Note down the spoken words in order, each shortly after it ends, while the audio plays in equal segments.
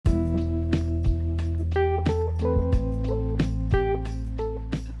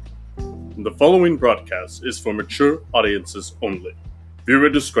The following broadcast is for mature audiences only. Viewer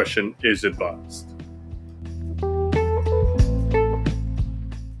discretion is advised.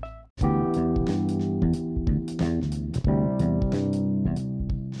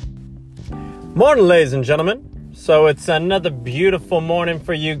 Morning, ladies and gentlemen. So it's another beautiful morning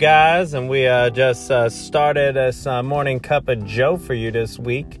for you guys, and we just started this morning cup of Joe for you this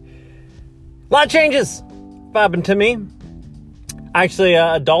week. A lot of changes happened to me. I actually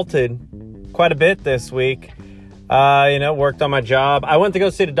adulted quite a bit this week. Worked on my job. I went to go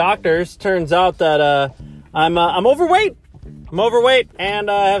see the doctors. Turns out that I'm overweight. I'm overweight,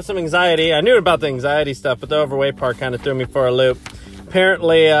 and I have some anxiety. I knew about the anxiety stuff, but the overweight part kind of threw me for a loop.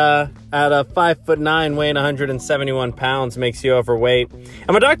 Apparently, at a 5'9", weighing 171 pounds makes you overweight. And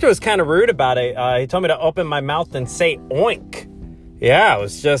my doctor was kind of rude about it. He told me to open my mouth and say oink. Yeah, it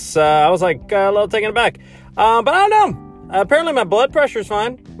was just, I was like a little taken aback. But I don't know. Apparently my blood pressure's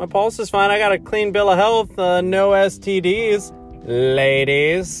fine. My pulse is fine. I got a clean bill of health. No STDs,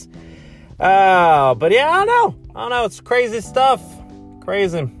 ladies. But yeah, I don't know. It's crazy stuff.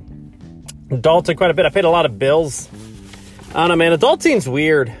 Crazy. Adulting quite a bit. I paid a lot of bills. I don't know, man. Adulting's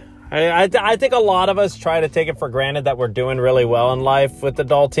weird. I think a lot of us try to take it for granted that we're doing really well in life with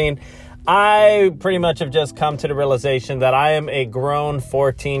adulting. I pretty much have just come to the realization that I am a grown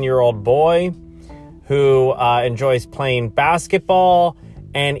 14-year-old boy who enjoys playing basketball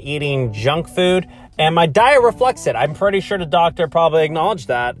and eating junk food. And my diet reflects it. I'm pretty sure the doctor probably acknowledged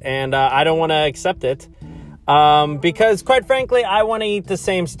that. And I don't want to accept it. Because quite frankly, I want to eat the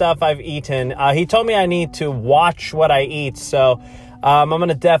same stuff I've eaten. He told me I need to watch what I eat. So I'm going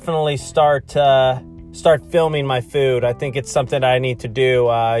to definitely start filming my food. I think it's something I need to do.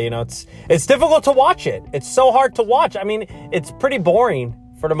 It's difficult to watch it. It's so hard to watch. I mean, it's pretty boring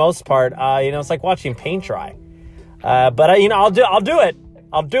for the most part. It's like watching paint dry. But I'll do it.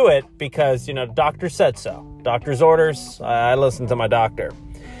 I'll do it because, the doctor said so. Doctor's orders. I listen to my doctor.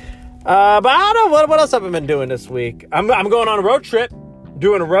 But I don't know what else I've been doing this week. I'm going on a road trip.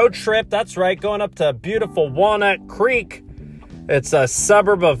 Doing a road trip. That's right. Going up to beautiful Walnut Creek. It's a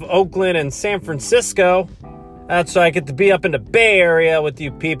suburb of Oakland and San Francisco. That's so I get to be up in the Bay Area with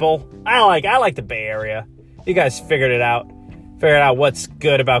you people. I like the Bay Area. You guys figured it out. Figured out what's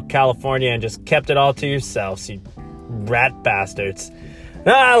good about California and just kept it all to yourselves, you rat bastards.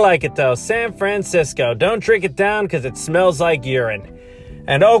 No, I like it though. San Francisco. Don't drink it down because it smells like urine.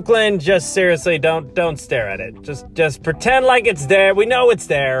 And Oakland, just seriously, don't stare at it. Just pretend like it's there. We know it's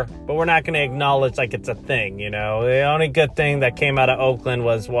there, but we're not going to acknowledge like it's a thing, The only good thing that came out of Oakland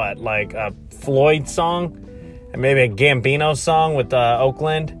was what? Like a Floyd song? And maybe a Gambino song with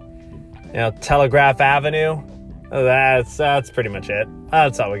Oakland? Telegraph Avenue? That's pretty much it.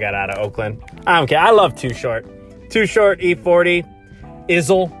 That's all we got out of Oakland. I don't care. I love Too Short. Too Short, E40.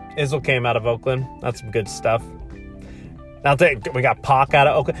 Izzle came out of Oakland. That's some good stuff. Now we got Pac out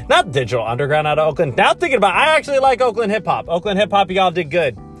of Oakland. Not Digital Underground out of Oakland. Now thinking about it, I actually like Oakland hip-hop. Oakland hip-hop, y'all did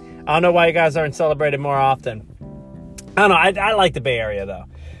good. I don't know why you guys aren't celebrated more often. I don't know. I like the Bay Area, though.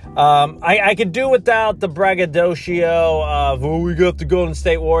 I could do without the braggadocio of, we got the Golden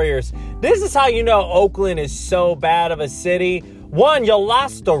State Warriors. This is how you know Oakland is so bad of a city. One, you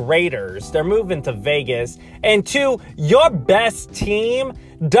lost the Raiders. They're moving to Vegas. And two, your best team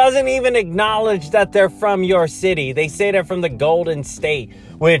doesn't even acknowledge that they're from your city. They say they're from the Golden State,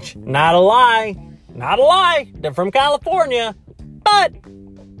 which, not a lie. They're from California, but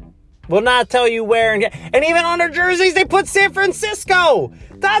will not tell you where. And even on their jerseys, they put San Francisco.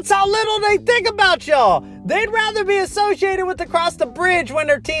 That's how little they think about y'all. They'd rather be associated with across the bridge when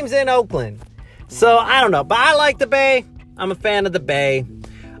their team's in Oakland. So, I don't know, but I like the Bay. I'm a fan of the Bay.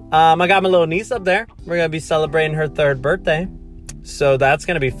 I got my little niece up there. We're going to be celebrating her 3rd birthday. So that's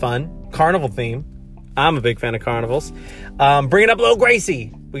going to be fun. Carnival theme. I'm a big fan of carnivals. Bringing up little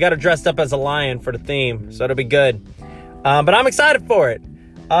Gracie. We got her dressed up as a lion for the theme. So it'll be good. But I'm excited for it.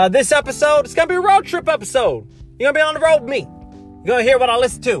 This episode, it's going to be a road trip episode. You're going to be on the road with me. You're going to hear what I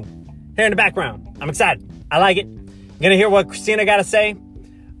listen to here in the background. I'm excited. I like it. You're going to hear what Christina got to say.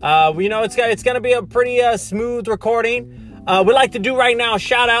 It's going to be a pretty smooth recording. We like to do right now a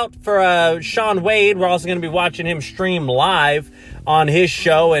shout out for Sean Wade. We're also going to be watching him stream live on his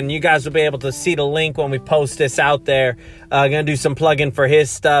show, and you guys will be able to see the link when we post this out there. Going to do some plug-in for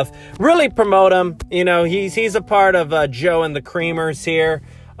his stuff. Really promote him. He's a part of Joe and the Creamers here.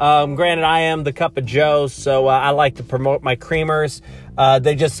 Granted, I am the Cup of Joe, so I like to promote my creamers.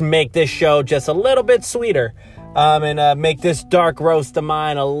 They just make this show just a little bit sweeter. And make this dark roast of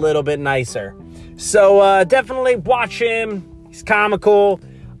mine a little bit nicer. So definitely watch him. He's comical.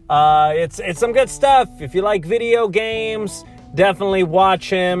 It's some good stuff. If you like video games, definitely watch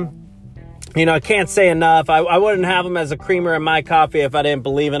him. I can't say enough. I wouldn't have them as a creamer in my coffee if I didn't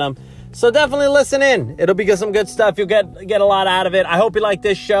believe in them. So definitely listen in. It'll be some good stuff. You'll get a lot out of it. I hope you like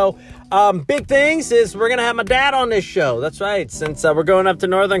this show. Big things is we're going to have my dad on this show. That's right. Since we're going up to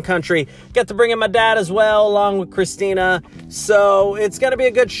Northern Country, get to bring in my dad as well, along with Christina. So it's going to be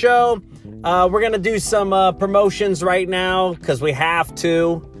a good show. We're going to do some promotions right now because we have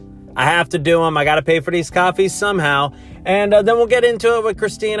to. I have to do them. I got to pay for these coffees somehow. And then we'll get into it with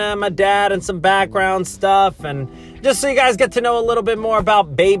Christina and my dad and some background stuff. And just so you guys get to know a little bit more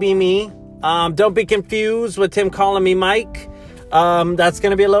about baby me. Don't be confused with him calling me Mike. That's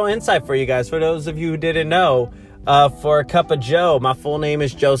going to be a little insight for you guys. For those of you who didn't know, for a cup of Joe, my full name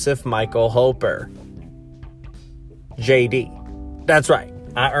is Joseph Michael Hoper. JD. That's right.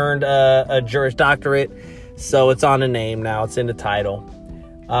 I earned a Juris Doctorate, so it's on the name now. It's in the title.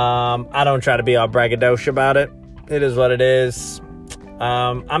 I don't try to be all braggadocious about it. It is what it is.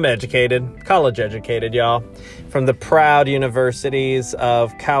 I'm educated, college educated, y'all, from the proud universities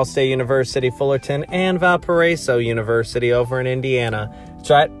of Cal State University, Fullerton, and Valparaiso University over in Indiana. That's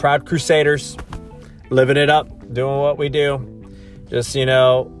right, proud Crusaders, living it up, doing what we do. Just,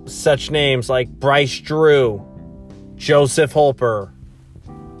 such names like Bryce Drew, Joseph Holper.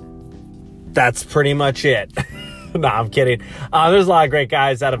 That's pretty much it. No, I'm kidding. There's a lot of great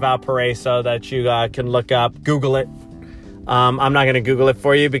guys out of Valparaiso that you can look up. Google it. I'm not going to Google it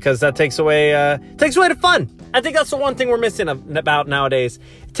for you because that takes away the fun. I think that's the one thing we're missing about nowadays.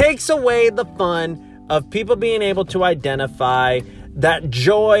 It takes away the fun of people being able to identify that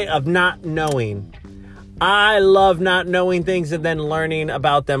joy of not knowing. I love not knowing things and then learning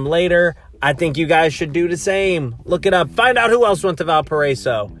about them later. I think you guys should do the same. Look it up. Find out who else went to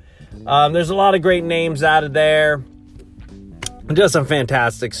Valparaiso. There's a lot of great names out of there. Just a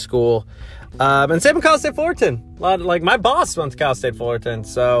fantastic school. And same with Cal State Fullerton. Like my boss went to Cal State Fullerton.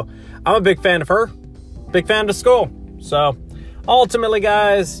 So I'm a big fan of her. Big fan of the school. So ultimately,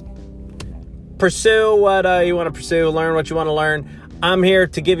 guys, pursue what you want to pursue. Learn what you want to learn. I'm here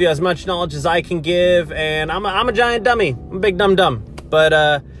to give you as much knowledge as I can give. And I'm a giant dummy. I'm a big dumb. But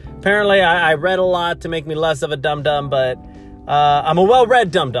apparently I read a lot to make me less of a dumb. But I'm a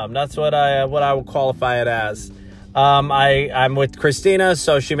well-read dumb. That's what I would qualify it as. I'm with Christina,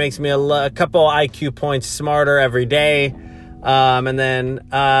 so she makes me a couple IQ points smarter every day. And then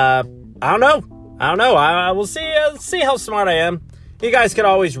I don't know. I will see how smart I am. You guys can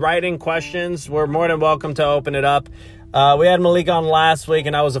always write in questions. We're more than welcome to open it up. We had Malik on last week,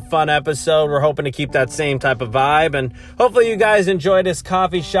 and that was a fun episode. We're hoping to keep that same type of vibe, and hopefully you guys enjoy this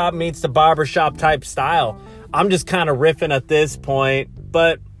coffee shop meets the barbershop type style. I'm just kind of riffing at this point,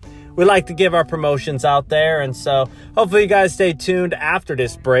 but we like to give our promotions out there, and so hopefully you guys stay tuned after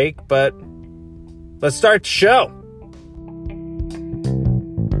this break, but let's start the show.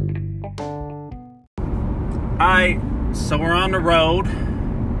 Alright, so we're on the road,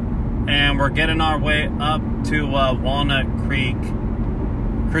 and we're getting our way up to Walnut Creek.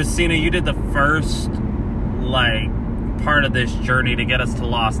 Christina, you did the first, part of this journey to get us to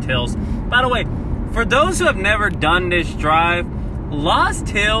Lost Hills. By the way, for those who have never done this drive, Lost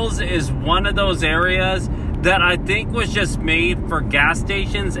Hills is one of those areas that I think was just made for gas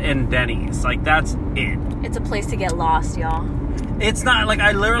stations and Denny's. That's it. It's a place to get lost, y'all. It's not,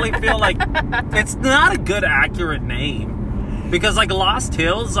 I literally feel like it's not a good, accurate name. Because, Lost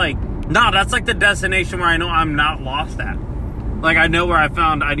Hills, no, that's, the destination where I know I'm not lost at. I know where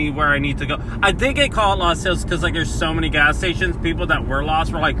where I need to go. I think they call it Lost Hills because, there's so many gas stations. People that were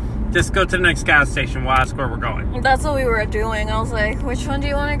lost were just go to the next gas station. We'll ask where we're going. That's what we were doing. I was like, which one do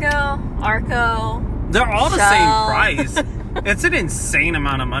you want to go? Arco? They're all Shell. the same price. It's an insane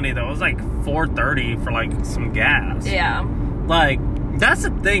amount of money, though. It was $4.30 for, some gas. Yeah. That's the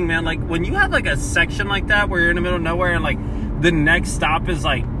thing, man. When you have, a section like that where you're in the middle of nowhere and, the next stop is,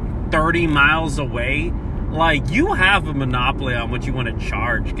 30 miles away, you have a monopoly on what you want to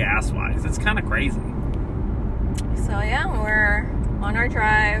charge gas-wise. It's kind of crazy. So, yeah, we're on our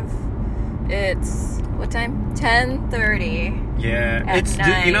drive. It's, what time? 10:30. Yeah. At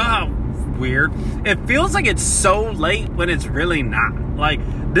night. You know how weird? It feels like it's so late when it's really not. I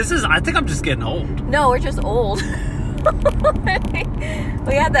think I'm just getting old. No, we're just old.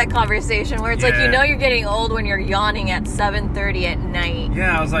 We had that conversation where it's you're getting old when you're yawning at 7:30 at night.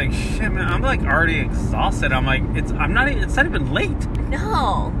 Yeah, I was like, shit, man, I'm already exhausted. I'm it's not even late.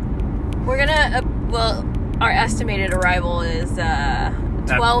 No. We're gonna, our estimated arrival is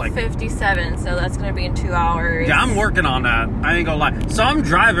 12:57, so that's gonna be in 2 hours. Yeah, I'm working on that. I ain't gonna lie. So I'm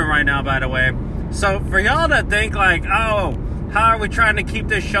driving right now, by the way. So for y'all that think oh, how are we trying to keep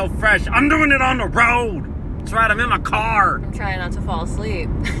this show fresh? I'm doing it on the road. That's right, I'm in my car. I'm trying not to fall asleep.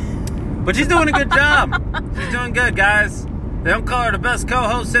 But she's doing a good job. She's doing good, guys. They don't call her the best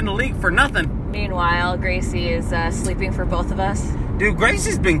co-host in the league for nothing. Meanwhile, Gracie is sleeping for both of us. Dude,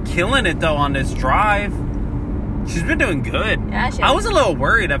 Gracie's been killing it, though, on this drive. She's been doing good. Yeah, she I was a little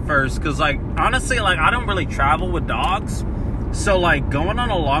worried at first because, like, honestly, like, I don't really travel with dogs. So, like, going on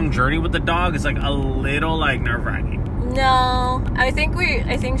a long journey with the dog is, like, a little, like, nerve-wracking. No, I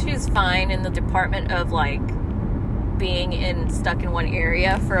think she's fine in the department of, like, being stuck in one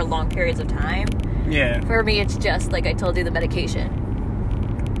area for long periods of time. Yeah. For me, it's just, like I told you, the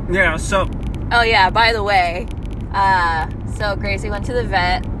medication. Yeah, so... Oh, yeah, by the way, so Gracie went to the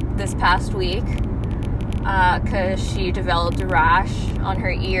vet this past week because she developed a rash on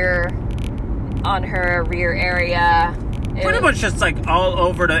her ear, on her rear area. Pretty much just, like, all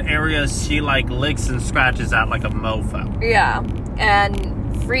over the areas she, like, licks and scratches at like a mofo. Yeah,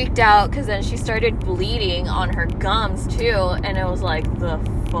 and freaked out because then she started bleeding on her gums, too, and it was like, the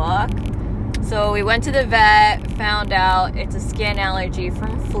fuck? So we went to the vet, found out it's a skin allergy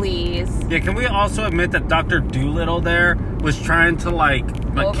from fleas. Yeah, can we also admit that Dr. Doolittle there was trying to, like,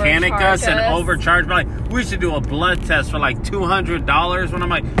 mechanic us and overcharge? But, like, we should do a blood test for, like, $200. When I'm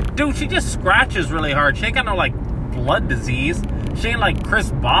like, dude, she just scratches really hard. She ain't got no, like, blood disease. She ain't like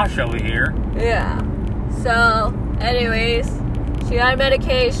Chris Bosch over here. Yeah. So, anyways, she got a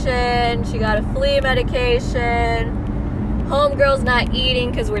medication. She got a flea medication. Homegirl's not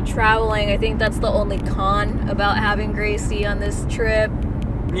eating because we're traveling. I think that's the only con about having Gracie on this trip.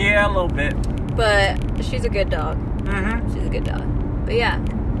 Yeah, a little bit. But she's a good dog. Mm-hmm. She's a good dog. But yeah.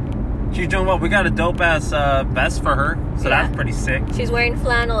 She's doing well. We got a dope-ass vest for her, so Yeah. that's pretty sick. She's wearing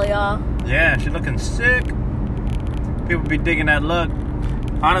flannel, y'all. Yeah, she's looking sick. People be digging that look.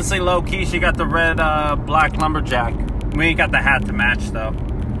 Honestly, low-key, she got the red, black lumberjack. We ain't got the hat to match, though.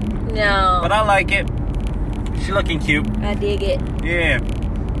 No. But I like it. She looking cute. I dig it. Yeah.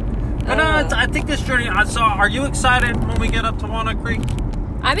 But I think this journey, are you excited when we get up to Walnut Creek?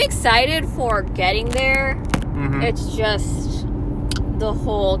 I'm excited for getting there. Mm-hmm. It's just the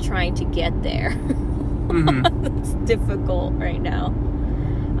whole trying to get there. Mm-hmm. It's difficult right now.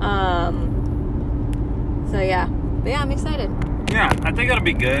 So yeah. But yeah, I'm excited. Yeah, I think it'll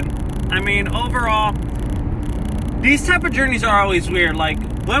be good. I mean, overall, these type of journeys are always weird. Like,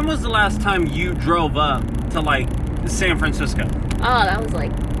 when was the last time you drove up to, like, San Francisco? Oh, that was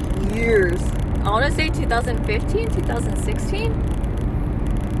like years. I want to say 2015, 2016.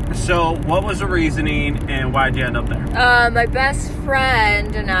 So, what was the reasoning and why'd you end up there? My best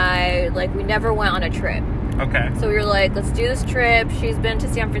friend and I, like, we never went on a trip. Okay. So we were like, let's do this trip. She's been to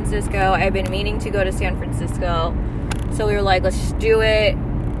San Francisco. I've been meaning to go to San Francisco. So we were like, let's just do it.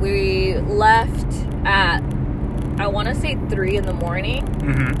 We left at, I want to say 3 in the morning.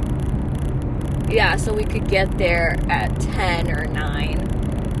 Mm-hmm. Yeah, so we could get there at 10 or 9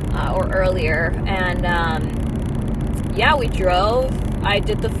 or earlier. And yeah, we drove. I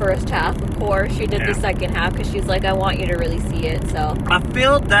did the first half, of course. She did the second half because she's like, I want you to really see it. So I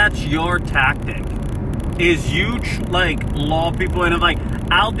feel that's your tactic. Is you like lull people in and like,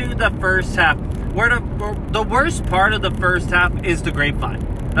 I'll do the first half. Where the worst part of the first half is the grapevine.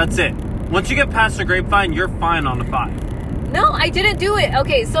 That's it. Once you get past the grapevine, you're fine on the 5. no, I didn't do it.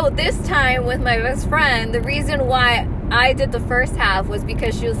 Okay, so this time with my best friend, the reason why I did the first half was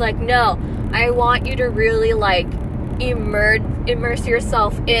because she was like, no, I want you to really like immerse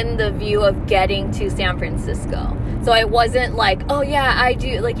yourself in the view of getting to San Francisco. So I wasn't like, oh yeah, I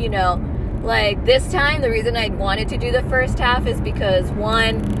do, like, you know, like this time, the reason I wanted to do the first half is because,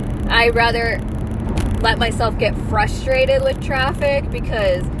 one, I'd rather let myself get frustrated with traffic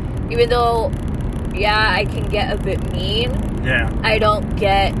because even though, yeah, I can get a bit mean, Yeah. I don't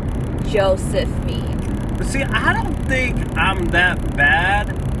get Joseph mean. But see, I don't think I'm that bad.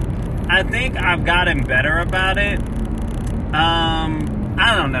 I think I've gotten better about it.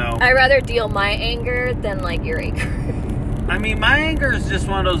 I don't know. I'd rather deal my anger than like your anger. I mean, my anger is just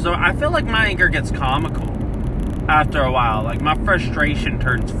one of those. I feel like my anger gets comical after a while. Like, my frustration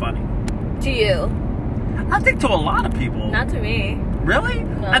turns funny. To you. I think to a lot of people. Not to me. Really?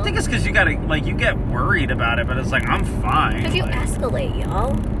 No. I think it's because you gotta, like, you get worried about it, but it's like, I'm fine. Because you like, escalate,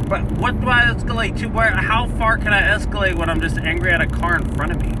 y'all. But what do I escalate to? How far can I escalate when I'm just angry at a car in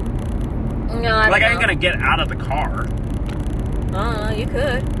front of me? No, I Like, I don't ain't gonna get out of the car. You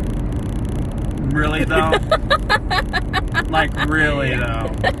could. Really, though? Like, really, though?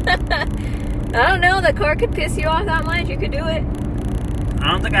 I don't know. The car could piss you off that much. You could do it.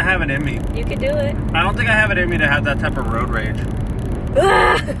 I don't think I have it in me. You could do it. I don't think I have it in me to have that type of road rage.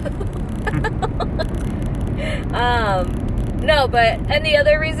 No, and the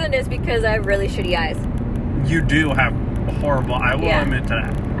other reason is because I have really shitty eyes. You do have horrible, I will Yeah. admit to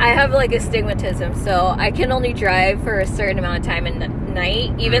that. I have like astigmatism, so I can only drive for a certain amount of time in the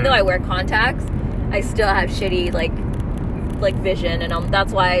night. Even though I wear contacts, I still have shitty like vision, and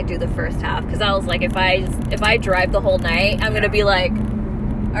that's why I do the first half. Because I was like, if I drive the whole night, I'm gonna be like,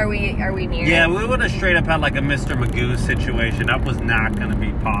 are we near? Yeah, we would have straight up had like a Mr. Magoo situation. That was not gonna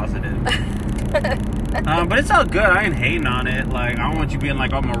be positive. But it's all good. I ain't hating on it. Like, I don't want you being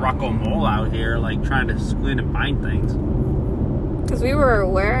like a Morocco mole out here, like trying to squint and find things. Because we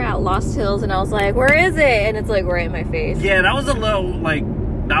were at Lost Hills, and I was like, where is it? And it's like right in my face. Yeah, that was a little like,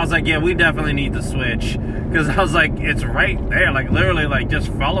 I was like, yeah, we definitely need to switch. Because I was like, it's right there. Like, literally, like, just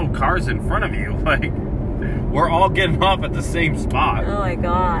follow cars in front of you. Like, we're all getting off at the same spot. Oh my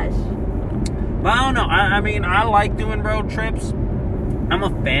gosh. But I don't know. I mean, I like doing road trips. I'm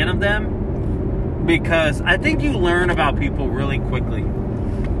a fan of them. Because I think you learn about people really quickly.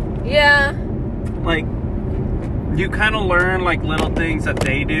 Yeah. Like, you kind of learn, like, little things that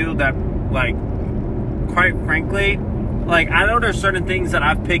they do that, like, quite frankly, like, I know there's certain things that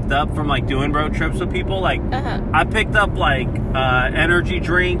I've picked up from, like, doing road trips with people. Like, I picked up, like, energy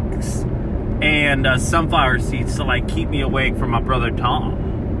drinks and sunflower seeds to, like, keep me awake from my brother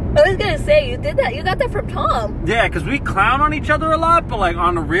Tom. I was going to say, you did that. You got that from Tom. Yeah, because we clown on each other a lot, but, like,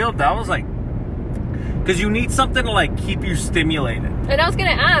 on the real, that was, like, because you need something to, like, keep you stimulated. And I was going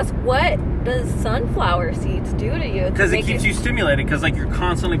to ask, what does sunflower seeds do to you? Because it keeps you stimulated. Because, like, you're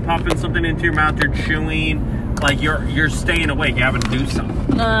constantly popping something into your mouth. You're chewing. Like, you're staying awake. You having to do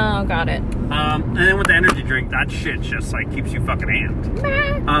something. Oh, got it. And then with the energy drink, that shit just, like, keeps you fucking amped.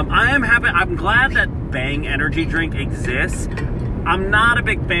 I am happy. I'm glad that Bang energy drink exists. I'm not a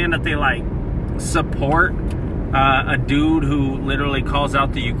big fan that they, like, support a dude who literally calls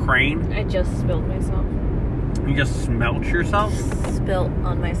out the Ukraine. I just spilled myself. You just smelt yourself? Spilt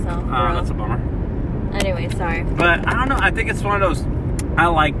on myself, bro. Oh, that's a bummer. Anyway, sorry. But I don't know. I think it's one of those. I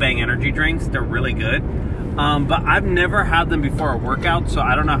like Bang energy drinks. They're really good. But I've never had them before a workout, so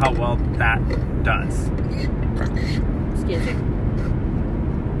I don't know how well that does. Excuse me.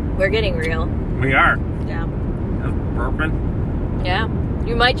 We're getting real. We are. Yeah. That's burping. Yeah.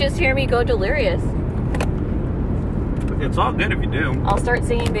 You might just hear me go delirious. It's all good if you do. I'll start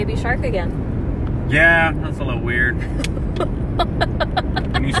singing Baby Shark again. Yeah, that's a little weird.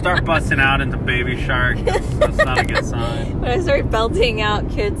 When you start busting out into Baby Shark, that's not a good sign. When I start belting out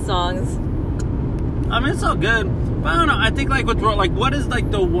kids' songs. I mean, it's all good. But I don't know. I think, like, with road, like, what is,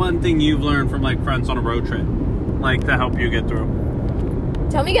 like, the one thing you've learned from, like, friends on a road trip? Like, to help you get through?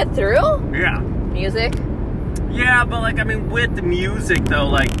 Tell me get through? Yeah. Music? Yeah, but, like, I mean, with the music, though,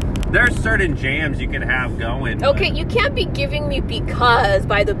 like, there's certain jams you can have going. Okay, but... you can't be giving me Because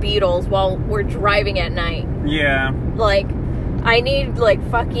by the Beatles while we're driving at night. Yeah. Like, I need, like,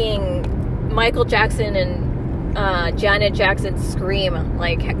 fucking Michael Jackson and Janet Jackson Scream,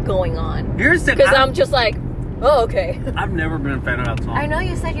 like, going on. Here's the... Because I'm just like, oh, okay. I've never been a fan of that song. I know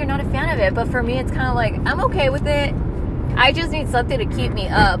you said you're not a fan of it, but for me, it's kind of like, I'm okay with it. I just need something to keep me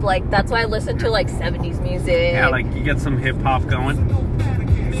up. Like, that's why I listen to, like, 70s music. Yeah, like, you get some hip-hop going.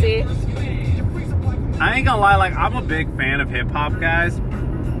 See? I ain't gonna lie, like, I'm a big fan of hip-hop, guys.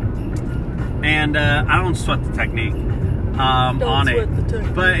 And I don't sweat the technique on it.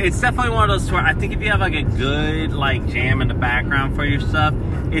 But it's definitely one of those where I think if you have, like, a good, like, jam in the background for your stuff,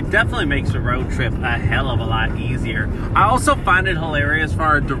 it definitely makes a road trip a hell of a lot easier. I also find it hilarious for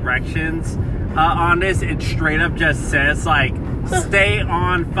our directions on this. It straight up just says, like, stay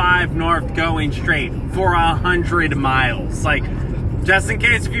on 5 North going straight for 100 miles. Like, just in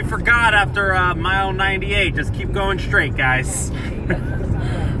case if you forgot after mile 98, just keep going straight, guys.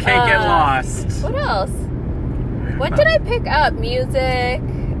 Can't get lost. What else? What did I pick up? Music.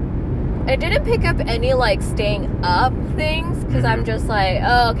 I didn't pick up any, like, staying up things, because I'm just like,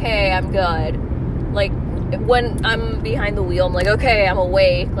 oh, okay, I'm good. Like, when I'm behind the wheel, I'm like, okay, I'm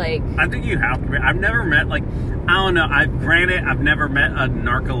awake. Like, I think you have to be. I've never met, like, I don't know. Granted, I've never met a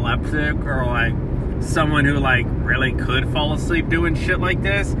narcoleptic or, like, someone who, like, really could fall asleep doing shit like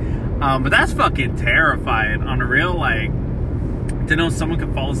this. But that's fucking terrifying. On the real, like, to know someone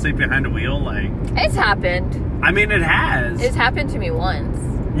could fall asleep behind a wheel, like... It's happened. I mean, it has. It's happened to me once.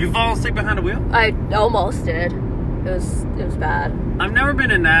 You fall asleep behind a wheel? I almost did. It was bad. I've never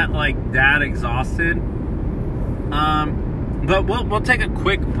been in that, like, that exhausted. But we'll take a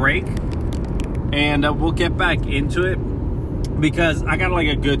quick break. And we'll get back into it. Because I got, like,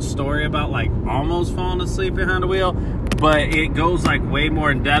 a good story about, like, almost falling asleep behind a wheel. But it goes, like, way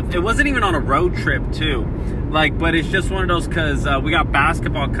more in depth. It wasn't even on a road trip, too. Like, but it's just one of those because we got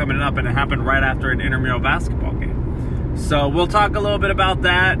basketball coming up. And it happened right after an intramural basketball game. So we'll talk a little bit about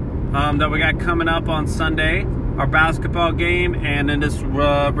that. That we got coming up on Sunday. our basketball game, and then this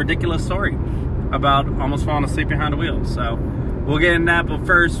ridiculous story about almost falling asleep behind the wheel. So we'll get in that, but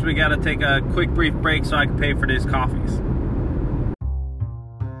first we got to take a quick brief break so I can pay for these coffees.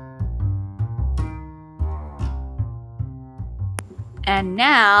 And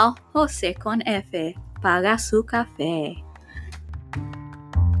now, Jose con F paga su café.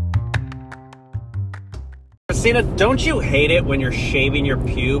 Christina, don't you hate it when you're shaving your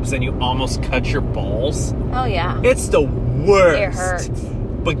pubes and you almost cut your balls? Oh yeah. It's the worst. It hurts.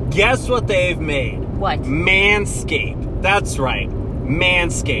 But guess what they've made? What? Manscaped. That's right.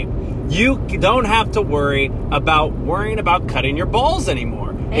 Manscaped. You don't have to worrying about cutting your balls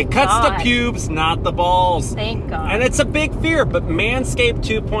anymore. Thank It cuts God. the pubes, not the balls. Thank God. And it's a big fear, but Manscaped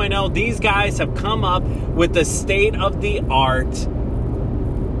 2.0, these guys have come up with the state-of-the-art,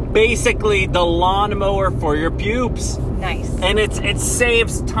 basically the lawnmower for your pubes. Nice. And it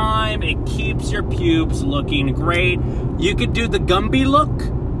saves time. It keeps your pubes looking great. You could do the Gumby look.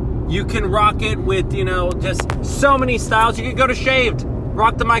 You can rock it with, just so many styles. You could go to shaved.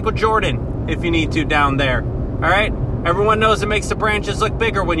 Rock the Michael Jordan if you need to down there. All right? Everyone knows it makes the branches look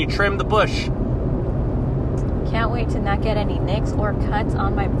bigger when you trim the bush. Can't wait to not get any nicks or cuts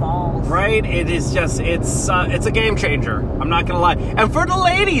on my balls. Right? It is just, it's a game changer. I'm not going to lie. And for the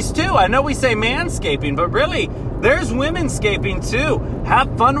ladies, too. I know we say manscaping, but really, there's womenscaping, too.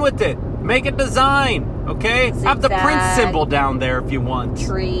 Have fun with it. Make a design, okay? Have the Prince symbol down there if you want.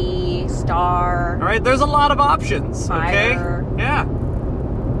 Tree, star. All right? There's a lot of options, okay? Fire. Yeah.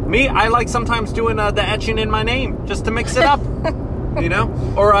 Me, I like sometimes doing the etching in my name just to mix it up.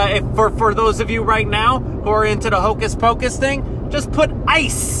 Or if for those of you right now who are into the hocus pocus thing, just put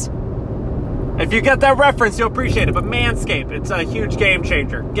ice. If you get that reference, you'll appreciate it. But Manscaped, it's a huge game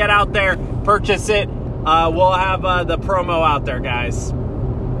changer. Get out there, purchase it. We'll have the promo out there, guys.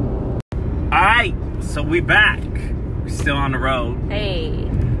 All right, so we back. We're still on the road. Hey.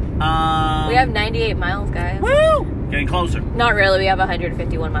 We have 98 miles, guys. Woo! Getting closer. Not really. We have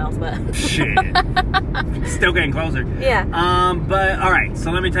 151 miles, but Shit. Still getting closer. yeah. But all right,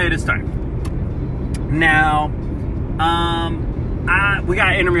 so let me tell you this story. Now, we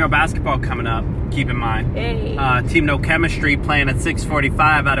got intramural basketball coming up. Keep in mind, Hey. Team No Chemistry playing at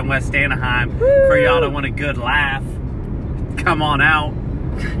 6:45 out in West Anaheim. Woo! For y'all that want a good laugh, come on out.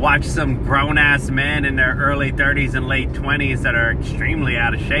 Watch some grown-ass men in their early 30s and late 20s that are extremely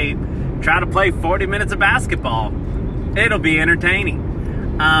out of shape try to play 40 minutes of basketball. It'll be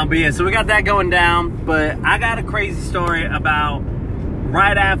entertaining. But yeah, so we got that going down. But I got a crazy story about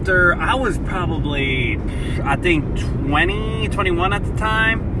right after, I was probably, I think, 20, 21 at the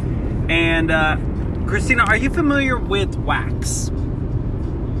time. And Christina, are you familiar with wax?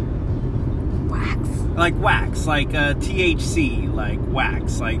 Wax. Like wax, like THC, like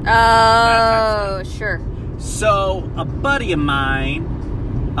wax, like Oh, that type of sure. So a buddy of mine,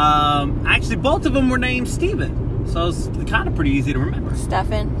 actually both of them were named Steven, so it's kind of pretty easy to remember.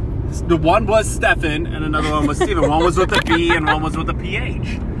 Stefan. The one was Stefan and another one was Steven. One was with a B and one was with a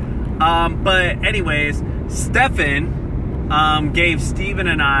PH. But anyways, Stefan gave Steven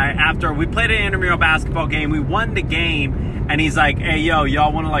and I, after we played an intramural basketball game, we won the game, and he's like, hey, yo,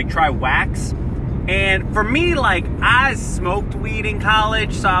 y'all want to like try wax? And for me, like, I smoked weed in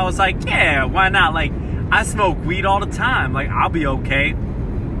college, so I was like, yeah, why not? Like, I smoke weed all the time. Like, I'll be okay.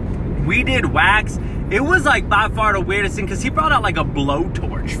 We did wax. It was, like, by far the weirdest thing, because he brought out, like, a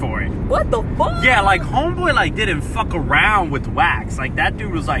blowtorch for it. What the fuck? Yeah, like, homeboy, like, didn't fuck around with wax. Like, that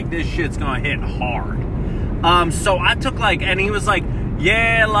dude was like, this shit's gonna hit hard. So I took, like, and he was like,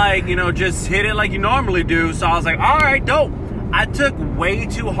 yeah, like, just hit it like you normally do. So I was like, all right, dope. I took way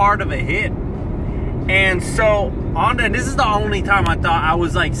too hard of a hit. And so, and this is the only time I thought I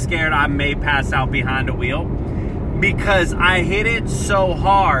was, like, scared I may pass out behind the wheel. Because I hit it so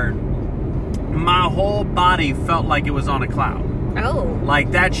hard, my whole body felt like it was on a cloud. Oh.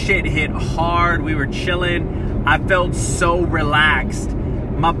 Like, that shit hit hard. We were chilling. I felt so relaxed.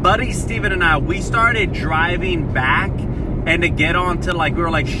 My buddy Steven and I, we started driving back. And to get onto, like, we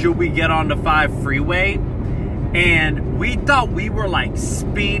were like, should we get on the 5 freeway? And we thought we were, like,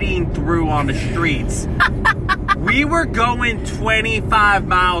 speeding through on the streets. We were going 25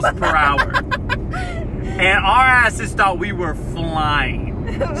 miles per hour. And our asses thought we were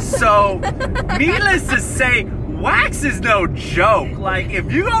flying. So, needless to say, wax is no joke. Like,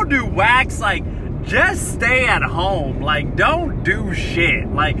 if you gonna do wax, like, just stay at home. Like, don't do shit.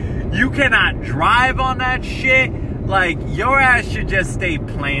 Like, you cannot drive on that shit. Like, your ass should just stay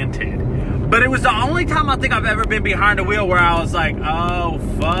planted. But it was the only time I think I've ever been behind a wheel where I was like, oh,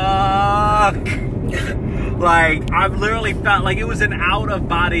 fuck. Like, I've literally felt like it was an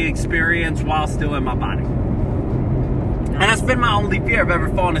out-of-body experience while still in my body. And that's been my only fear of ever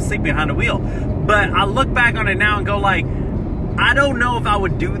falling asleep behind the wheel. But I look back on it now and go like, I don't know if I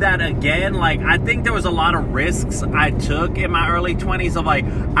would do that again. Like, I think there was a lot of risks I took in my early 20s of like,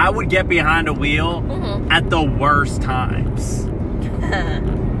 I would get behind a wheel at the worst times.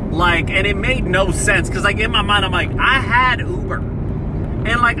 Like, and it made no sense. Because like in my mind, I'm like, I had Uber.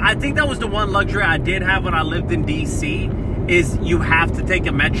 And like, I think that was the one luxury I did have when I lived in DC is you have to take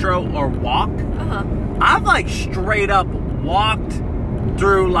a metro or walk. I've like straight up walked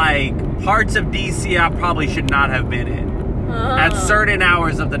through like parts of DC I probably should not have been in. At certain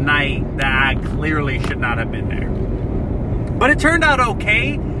hours of the night that I clearly should not have been there. But it turned out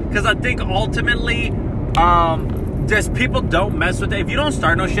okay, because I think ultimately, just people don't mess with it. If you don't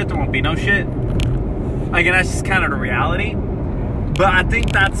start no shit, there won't be no shit. Like, and that's just kind of the reality. But I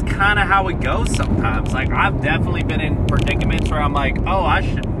think that's kind of how it goes sometimes. Like, I've definitely been in predicaments where I'm like, oh, I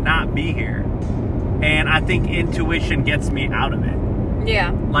should not be here. And I think intuition gets me out of it.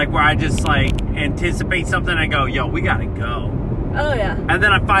 Yeah. Like, where I just, like, anticipate something and I go, yo, we gotta go. Oh, yeah. And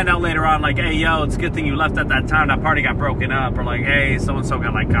then I find out later on, like, hey, yo, it's a good thing you left at that time. That party got broken up. Or, like, hey, so-and-so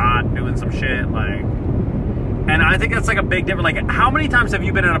got, like, caught doing some shit. Like, and I think that's, like, a big difference. Like, how many times have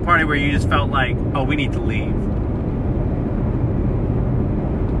you been at a party where you just felt like, oh, we need to leave?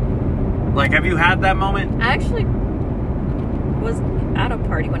 Like, have you had that moment? I actually was at a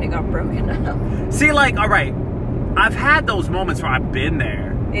party when it got broken up. See, like, all right. I've had those moments where I've been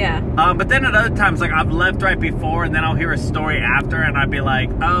there. Yeah. But then at other times, like, I've left right before, and then I'll hear a story after, and I'd be like,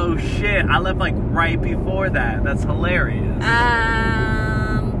 oh, shit, I left, like, right before that. That's hilarious.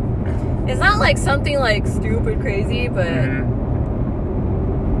 It's not, like, something, like, stupid crazy, but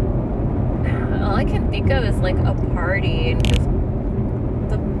all I can think of is, like, a party, and just,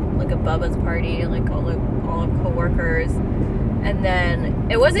 like, a Bubba's party, and, like, all the co-workers, and then,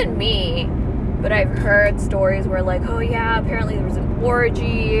 it wasn't me, but I've heard stories where, like, oh, yeah, apparently there was an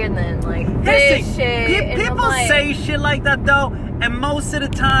orgy, and then, like, this shit. People like, say shit like that, though, and most of the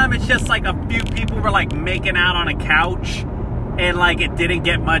time, it's just, like, a few people were, like, making out on a couch, and, like, it didn't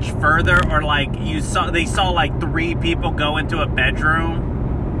get much further, or, like, they saw, like, 3 people go into a bedroom.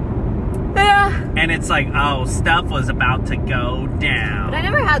 Yeah. And it's like, oh, stuff was about to go down. But I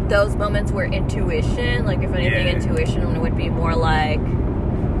never had those moments where intuition, like, if anything, intuition would be more like,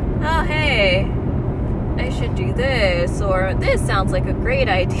 oh, hey, I should do this, or this sounds like a great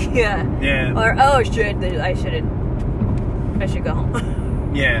idea. Yeah. Or, oh, shit, I should go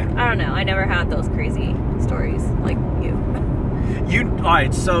home. Yeah. I don't know. I never had those crazy stories like you.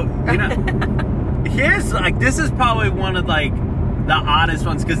 Alright, so, you know, here's, like, this is probably one of, like, the oddest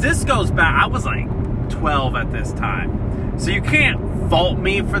ones, because this goes back, I was, like, 12 at this time. So you can't fault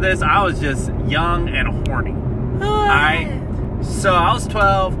me for this. I was just young and horny. Alright? So I was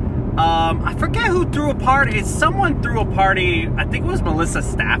 12. I forget who threw a party. Someone threw a party. I think it was Melissa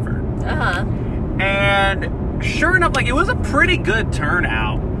Stafford. And sure enough, like, it was a pretty good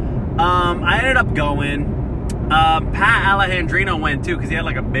turnout. I ended up going. Pat Alejandrino went too because he had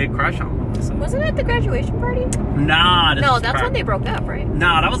like a big crush on Melissa. Wasn't it the graduation party? Nah. No, that's when they broke up, right?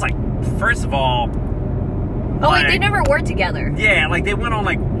 Nah, that was like, first of all. Oh, like, wait, they never were together. Yeah, like they went on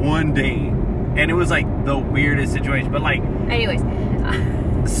like one date. And it was like the weirdest situation. But like. Anyways.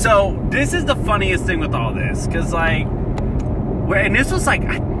 So, this is the funniest thing with all this. Because, like, and this was, like,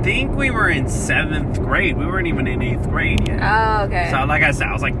 I think we were in 7th grade. We weren't even in 8th grade yet. Oh, okay. So, like I said,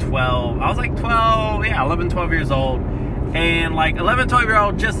 I was, like, 12. I was, like, 12, yeah, 11, 12 years old. And, like, 11,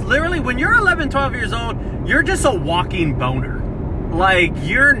 12-year-old, just literally, when you're 11, 12 years old, you're just a walking boner. Like,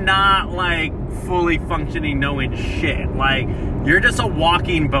 you're not, like, fully functioning knowing shit. Like, you're just a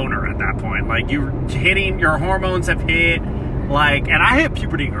walking boner at that point. Like, your hormones have hit. Like, and I hit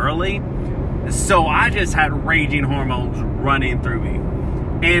puberty early, so I just had raging hormones running through me.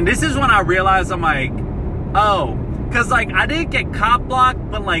 And this is when I realized, I'm like, oh, because, like, I didn't get cop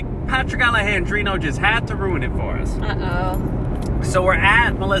blocked, but, like, Patrick Alejandrino just had to ruin it for us. Uh-oh. So we're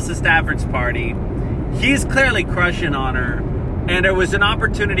at Melissa Stafford's party. He's clearly crushing on her. And there was an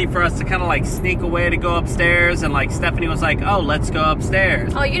opportunity for us to kind of, like, sneak away to go upstairs. And, like, Stephanie was like, oh, let's go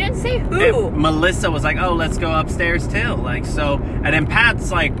upstairs. Oh, you didn't say who? And Melissa was like, oh, let's go upstairs, too. Like, so, and then Pat's,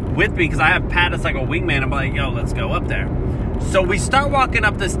 like, with me, because I have Pat as, like, a wingman. I'm like, yo, let's go up there. So we start walking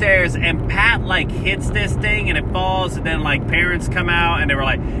up the stairs, and Pat, like, hits this thing, and it falls. And then, like, parents come out, and they were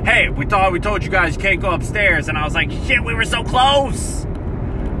like, hey, we told you guys you can't go upstairs. And I was like, shit, we were so close.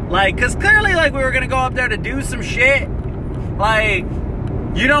 Like, because clearly, like, we were going to go up there to do some shit. Like,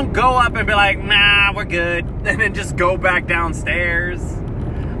 you don't go up and be like, nah, we're good, and then just go back downstairs.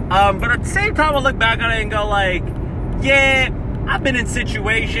 But at the same time, I look back on it and go like, yeah, I've been in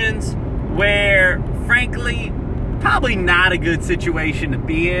situations where, frankly, probably not a good situation to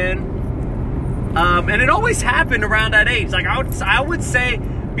be in. And it always happened around that age. Like I would say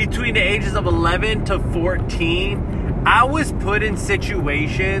between the ages of 11 to 14, I was put in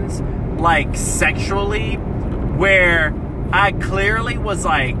situations like sexually where I clearly was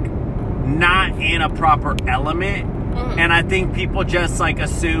like not in a proper element. And I think people just like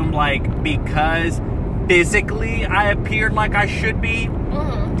assumed like because physically I appeared like I should be,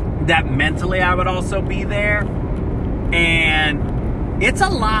 that mentally I would also be there. And it's a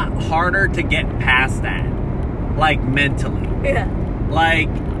lot harder to get past that, like mentally. Yeah. Like,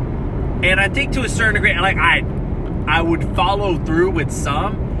 and I think to a certain degree, like I would follow through with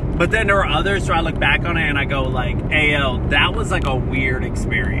some, but then there are others where I look back on it and I go like, hey, yo, that was like a weird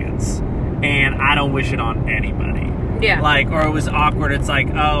experience and I don't wish it on anybody. Yeah. Like, or it was awkward. It's like,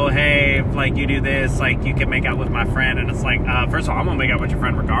 oh, hey, if like you do this, like you can make out with my friend. And it's like, first of all, I'm gonna make out with your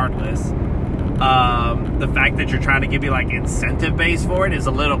friend regardless. The fact that you're trying to give me like incentive base for it is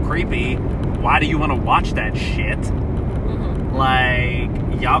a little creepy. Why do you want to watch that shit? Like,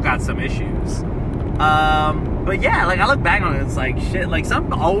 y'all got some issues. But yeah, like I look back on it, it's like shit. Like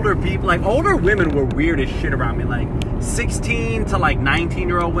some older people, like older women were weird as shit around me. Like 16 to like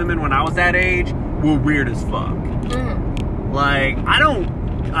 19-year-old women when I was that age were weird as fuck. Like, I don't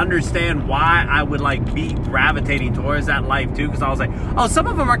understand why I would like be gravitating towards that life too, because I was like, oh, some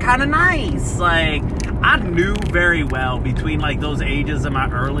of them are kind of nice. Like, I knew very well between like those ages in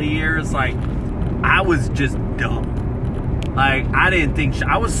my early years, like I was just dumb. Like, I didn't think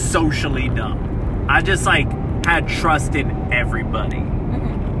I was socially dumb. I just like had trust in everybody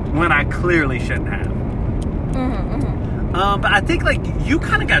when I clearly shouldn't have. But I think like you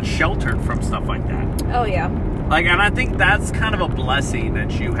kind of got sheltered from stuff like that. Oh yeah. Like, and I think that's kind of a blessing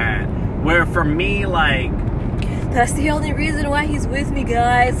that you had. Where for me, like, that's the only reason why he's with me,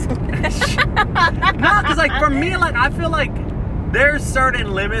 guys. no, because like for me, like I feel like there's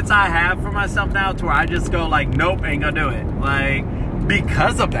certain limits I have for myself now to where I just go like, nope, ain't gonna do it. Like,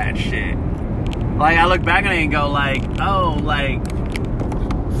 because of that shit. Like, I look back at it and go like, oh, like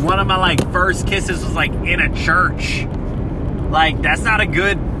one of my like first kisses was like in a church. Like, that's not a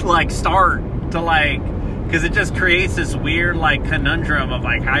good like start to like, because it just creates this weird like conundrum of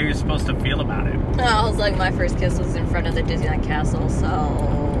like how you're supposed to feel about it. I was like, my first kiss was in front of the Disneyland castle, so.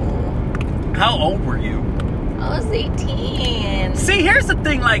 How old were you? I was 18. See, here's the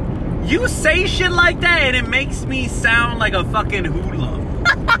thing, like, you say shit like that and it makes me sound like a fucking hoodlum.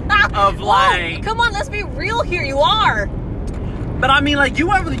 Of like, oh, come on, let's be real here. You are. But I mean, like, you're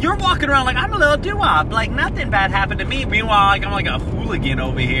walking around like, I'm a little doo-wop. Like, nothing bad happened to me. Meanwhile, like, I'm like a hooligan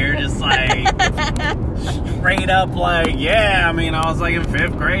over here. Just like, straight up like, yeah, I mean, I was like in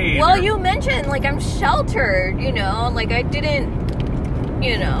 5th grade. Well, you mentioned, like, I'm sheltered, you know? Like, I didn't,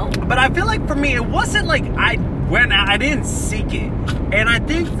 you know. But I feel like for me, it wasn't like I didn't seek it. And I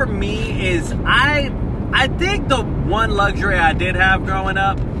think for me is, I think the one luxury I did have growing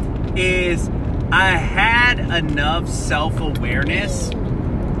up is I had enough self-awareness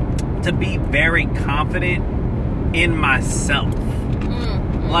to be very confident in myself.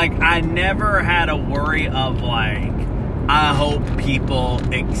 Like, I never had a worry of, like, I hope people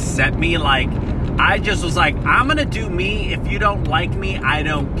accept me. Like, I just was like, I'm going to do me. If you don't like me, I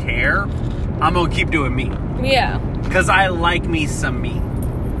don't care. I'm going to keep doing me. Yeah. Because I like me some me.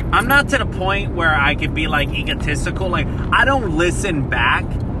 I'm not to the point where I could be, like, egotistical. Like, I don't listen back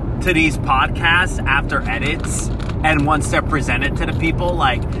to these podcasts after edits and once they're presented to the people.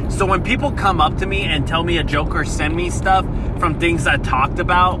 Like, so when people come up to me and tell me a joke or send me stuff from things I talked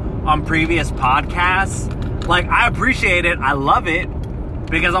about on previous podcasts, like, I appreciate it. I love it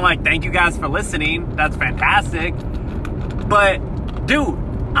because I'm like, thank you guys for listening. That's fantastic. But dude,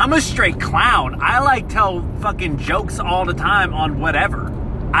 I'm a straight clown. I like tell fucking jokes all the time on whatever.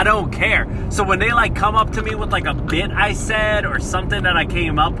 I don't care. So when they like come up to me with like a bit I said or something that I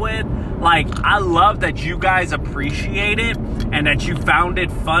came up with, like, I love that you guys appreciate it and that you found it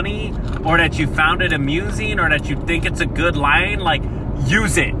funny or that you found it amusing or that you think it's a good line. Like,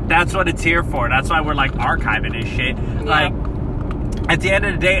 use it. That's what it's here for. That's why we're like archiving this shit. Yeah. Like, at the end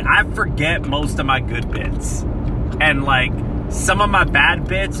of the day, I forget most of my good bits. And like, some of my bad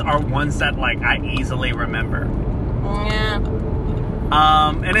bits are ones that like I easily remember. Yeah.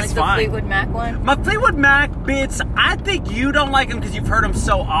 And it's like the fine. Fleetwood Mac one? My Fleetwood Mac bits, I think you don't like them because you've heard them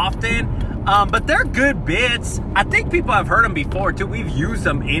so often. But they're good bits. I think people have heard them before too. We've used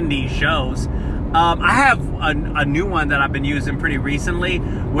them in these shows. I have a new one that I've been using pretty recently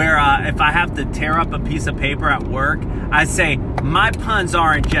where if I have to tear up a piece of paper at work, I say, my puns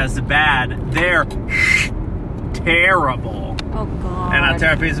aren't just bad, they're terrible. Oh, God. And I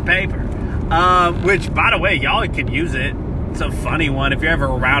tear a piece of paper. Which, by the way, y'all can use it. It's a funny one. If you're ever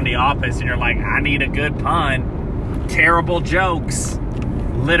around the office and you're like, I need a good pun. Terrible jokes.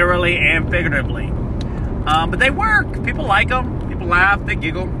 Literally and figuratively. But they work. People like them. People laugh. They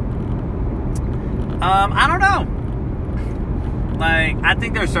giggle. I don't know. Like, I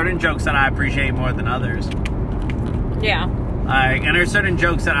think there's certain jokes that I appreciate more than others. Yeah. Like, and there's certain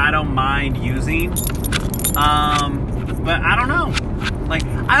jokes that I don't mind using. But I don't know. Like,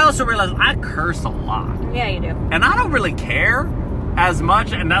 I also realize I curse a lot. Yeah, you do. And I don't really care as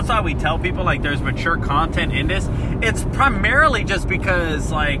much. And that's why we tell people, like, there's mature content in this. It's primarily just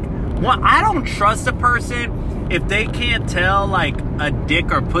because, like, one, I don't trust a person if they can't tell, like, a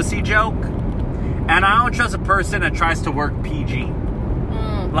dick or pussy joke. And I don't trust a person that tries to work PG.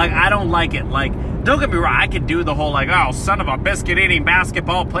 Like, I don't like it. Like, don't get me wrong. I could do the whole, like, oh, son of a biscuit-eating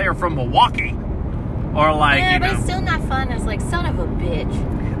basketball player from Milwaukee. Or, like, yeah, you know. but it's still not fun as, like, son of a bitch.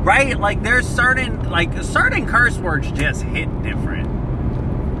 Right? Like, there's certain curse words just hit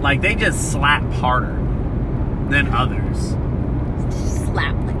different. Like, they just slap harder than others.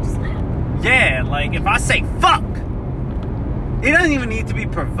 Slap. Yeah, like, if I say fuck, it doesn't even need to be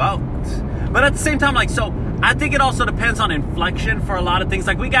provoked. But at the same time, like, so I think it also depends on inflection for a lot of things.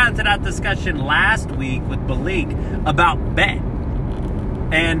 Like, we got into that discussion last week with Malik about bet.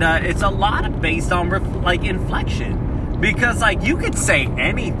 And it's a lot of based on, like, inflection. Because, like, you could say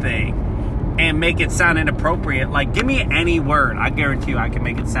anything and make it sound inappropriate. Like, give me any word. I guarantee you I can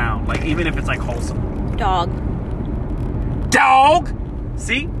make it sound, like, even if it's, like, wholesome. Dog.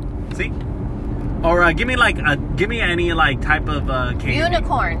 See? Or give me any, like, type of candy.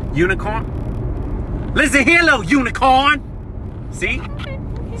 Unicorn? Listen here, little unicorn. See?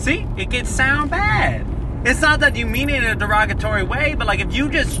 It can sound bad. It's not that you mean it in a derogatory way, but, like, if you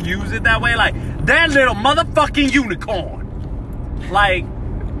just use it that way, like, that little motherfucking unicorn. Like,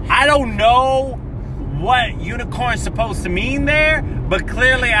 I don't know what unicorn's supposed to mean there, but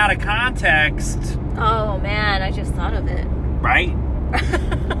clearly out of context. Oh, man, I just thought of it. Right?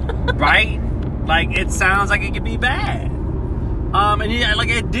 Right? Like, it sounds like it could be bad. And yeah, like,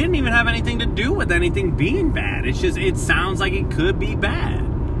 it didn't even have anything to do with anything being bad. It's just, it sounds like it could be bad.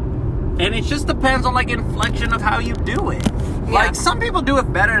 And it just depends on, like, inflection of how you do it. Yeah. Like, some people do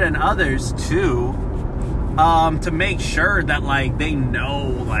it better than others, too. To make sure that, like, they know,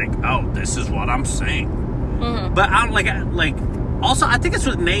 like, oh, this is what I'm saying. Mm-hmm. But I don't, like, also, I think it's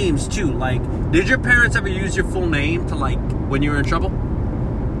with names, too. Like, did your parents ever use your full name to, like, when you were in trouble?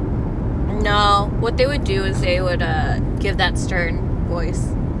 No. What they would do is they would give that stern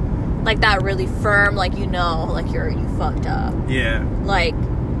voice. Like, that really firm, like, you know, like, you fucked up. Yeah. Like,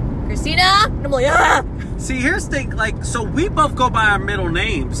 Christina? And I'm like, ah! See, here's the thing, like, so we both go by our middle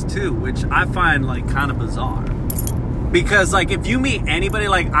names, too, which I find, like, kind of bizarre. Because, like, if you meet anybody,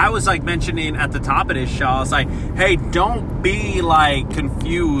 like, I was, like, mentioning at the top of this show, I was like, hey, don't be, like,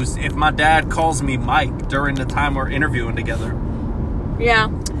 confused if my dad calls me Mike during the time we're interviewing together. Yeah.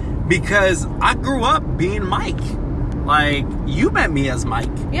 Because I grew up being Mike. Like, you met me as Mike.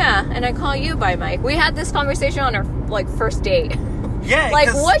 Yeah, and I call you by Mike. We had this conversation on our, like, first date. Yeah.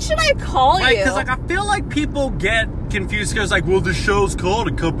 Like, what should I call you? Because, like, I feel like people get confused because, like, well, the show's called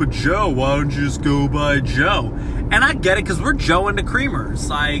A Cup of Joe. Why don't you just go by Joe? And I get it because we're Joe and the Creamers.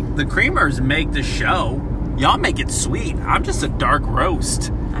 Like, the Creamers make the show. Y'all make it sweet. I'm just a dark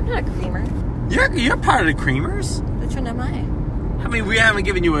roast. I'm not a creamer. You're part of the Creamers. Which one am I? I mean, we haven't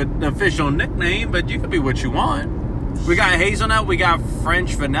given you an official nickname, but you can be what you want. We got hazelnut. We got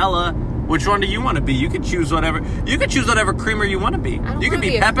French vanilla. Which one do you want to be? You can choose whatever. You can choose whatever creamer you want to be. You can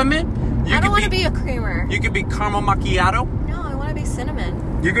be peppermint. I don't want to be a creamer. You could be caramel macchiato. No, I want to be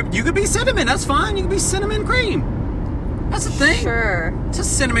cinnamon. You could be cinnamon. That's fine. You can be cinnamon cream. That's the thing. Sure. It's a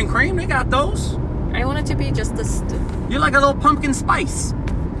cinnamon cream. They got those. I want it to be just the... You're like a little pumpkin spice.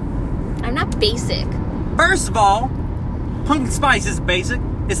 I'm not basic. First of all, pumpkin spice is basic.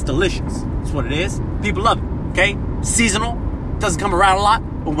 It's delicious. That's what it is. People love it. Okay? Seasonal. Doesn't come around a lot.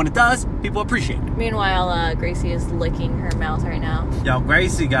 But when it does, people appreciate it. Meanwhile, Gracie is licking her mouth right now. Yo,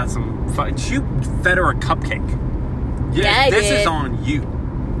 Gracie got some fun. She fed her a cupcake. Yeah, this is on you.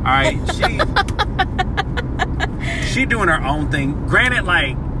 All right, she doing her own thing. Granted,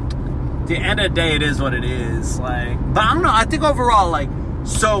 like, the end of the day, it is what it is. Like, but I don't know. I think overall, like,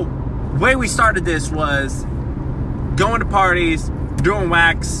 so the way we started this was going to parties, doing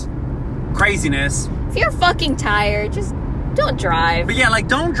wax, craziness. If you're fucking tired, just don't drive. But yeah, like,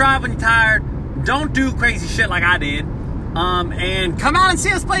 don't drive when you're tired. Don't do crazy shit like I did. And come out and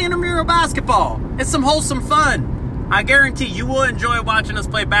see us play intramural basketball. It's some wholesome fun. I guarantee you will enjoy watching us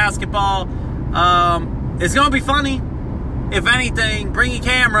play basketball. It's going to be funny. If anything, bring your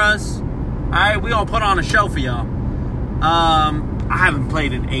cameras. Alright, we gonna put on a show for y'all. I haven't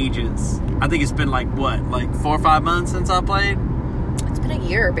played in ages. I think it's been like 4 or 5 months since I played? It's been a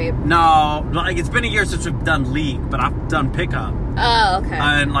year, babe. No, like it's been a year since we've done League, but I've done pickup. Oh, okay.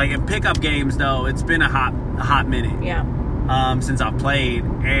 And like in pickup games though, it's been a hot minute. Yeah. Since I've played,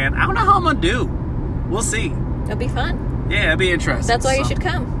 and I don't know how I'm gonna do. We'll see. It'll be fun. Yeah, it'll be interesting. That's why you should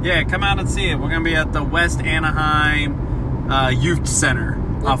come. Yeah, come out and see it. We're gonna be at the West Anaheim Youth Center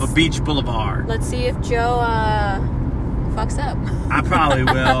off of Beach Boulevard. Let's see if Joe fucks up. I probably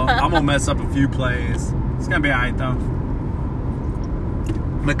will. I'm gonna mess up a few plays. It's gonna be alright though.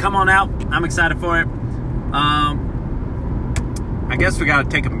 But come on out. I'm excited for it. I guess we gotta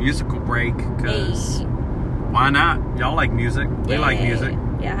take a musical break because why not? Y'all like music. We like music.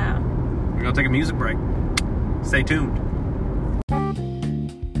 Yeah. We're gonna take a music break. Stay tuned.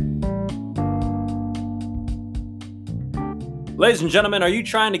 Ladies and gentlemen, are you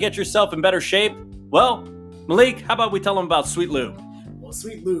trying to get yourself in better shape? Well, Malik, how about we tell them about Sweet Lou? Well,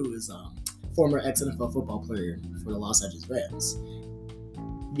 Sweet Lou is a former ex-NFL football player for the Los Angeles Rams.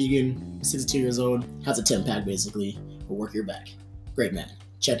 Vegan, 62 years old, has a 10-pack basically, will work your back. Great man.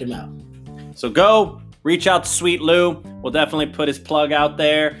 Check him out. So go, reach out to Sweet Lou. We'll definitely put his plug out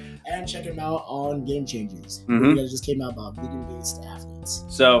there. And check him out on Game Changers. Mm-hmm. That just came out about vegan-based athletes.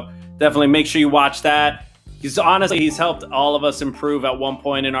 So definitely make sure you watch that. He's helped all of us improve at one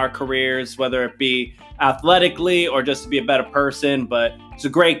point in our careers, whether it be athletically or just to be a better person. But he's a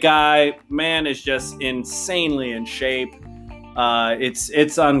great guy. Man is just insanely in shape.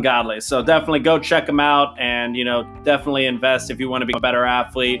 It's ungodly. So definitely go check him out, and definitely invest if you want to be a better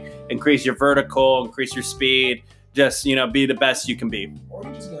athlete, increase your vertical, increase your speed, just be the best you can be. Or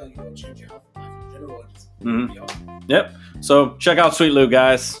you're just gonna change your health life in general. Mm-hmm. Yep. So check out Sweet Lou,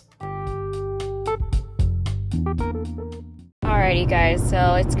 guys. Alrighty, guys.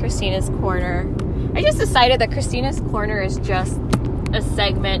 So it's Christina's Corner. I just decided that Christina's Corner is just a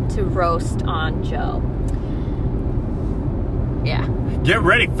segment to roast on Joe. Yeah. Get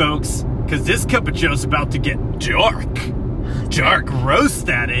ready, folks, because this cup of Joe's about to get dark. Dark roast,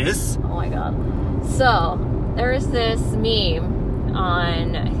 that is. Oh my god. So, there was this meme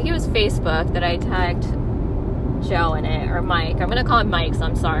on, I think it was Facebook, that I tagged Joe in it, or Mike. I'm going to call him Mike, so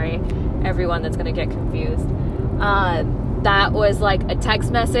I'm sorry, everyone that's going to get confused. That was like a text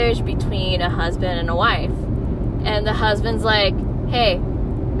message between a husband and a wife. And the husband's like, hey,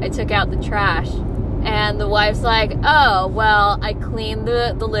 I took out the trash. And the wife's like, oh, well, I cleaned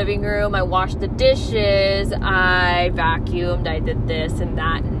the living room, I washed the dishes, I vacuumed, I did this and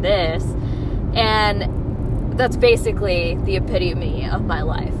that and this. And that's basically the epitome of my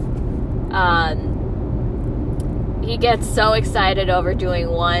life. He gets so excited over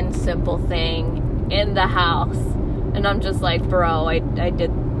doing one simple thing in the house. And I'm just like, bro, I did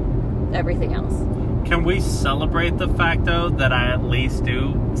everything else. Can we celebrate the fact, though, that I at least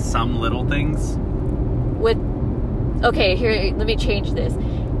do some little things? Okay, here, let me change this.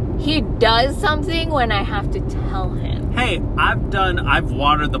 He does something when I have to tell him. Hey, I've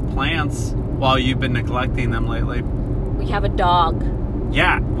watered the plants while you've been neglecting them lately. We have a dog.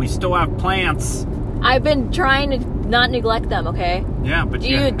 Yeah, we still have plants. I've been trying to not neglect them, okay? Yeah, but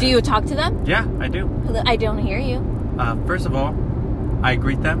do you talk to them? Yeah, I do. I don't hear you. First of all, I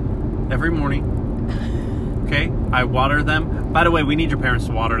greet them every morning. Okay, I water them. By the way, we need your parents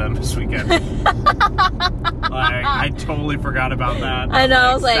to water them this weekend. I totally forgot about that. I know.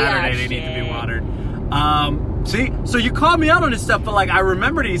 I was like, Saturday they need to be watered. See, so you called me out on this stuff, but like I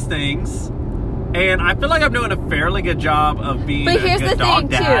remember these things, and I feel like I'm doing a fairly good job of being a good dog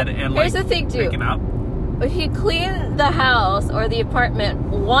dad. And here's the thing too. Picking up. If he cleaned the house or the apartment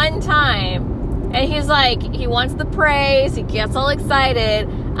one time, and he's like, he wants the praise, he gets all excited,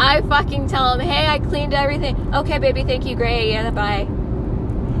 I fucking tell him, hey, I cleaned everything. Okay, baby, thank you, great, yeah, bye.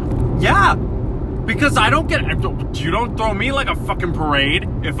 Yeah, because I don't get, you don't throw me like a fucking parade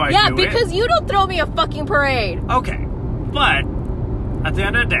if I do it. Yeah, because you don't throw me a fucking parade. Okay, but at the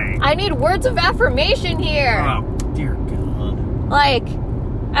end of the day, I need words of affirmation here. Oh, dear God. Like,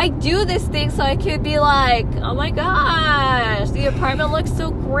 I do this thing so I could be like, oh my gosh, the apartment looks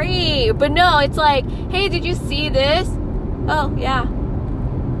so great. But no, it's like, hey, did you see this? Oh, yeah.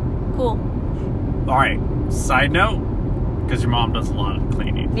 Cool. All right, side note, because your mom does a lot of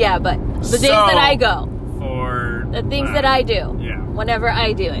cleaning. Yeah, but the days that I go. For the things that I do. Yeah. Whenever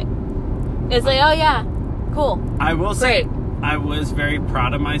I do it. It's like, oh yeah, cool. I will say, I was very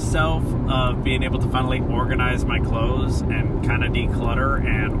proud of myself of being able to finally organize my clothes and kind of declutter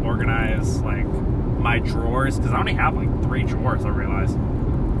and organize like my drawers, because I only have like 3 drawers, I realized.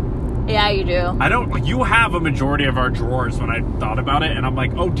 Yeah, you do. I don't. You have a majority of our drawers when I thought about it, and I'm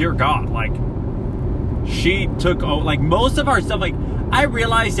like, oh dear God, like she took like most of our stuff. Like I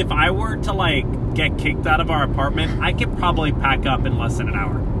realized if I were to like get kicked out of our apartment, I could probably pack up in less than an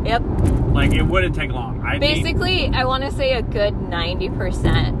hour. Yep. Like it wouldn't take long. Basically, I want to say a good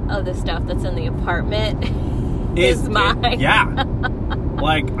 90% of the stuff that's in the apartment is mine. Yeah.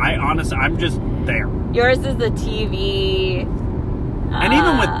 Like I'm just there. Yours is the TV. And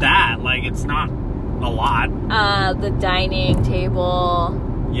even with that, like it's not a lot. The dining table.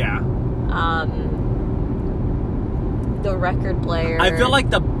 Yeah. The record player. I feel like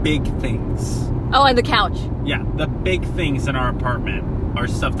the big things. Oh, and the couch. Yeah, the big things in our apartment are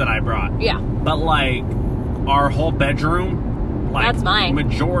stuff that I brought. Yeah. But like our whole bedroom, like that's mine.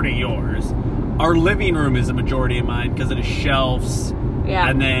 Majority yours. Our living room is a majority of mine because it is shelves. Yeah.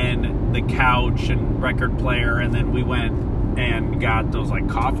 And then the couch and record player, and then we went and got those like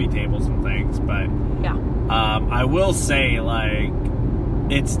coffee tables and things. But yeah. I will say like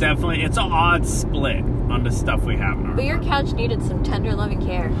it's an odd split on the stuff we have in our But your couch needed some tender loving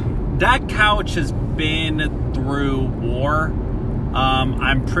care. That couch has been through war.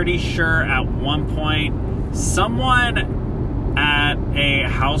 I'm pretty sure at one point someone at a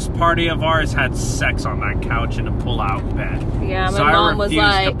house party of ours had sex on that couch in a pull-out bed. Yeah, so my mom was like,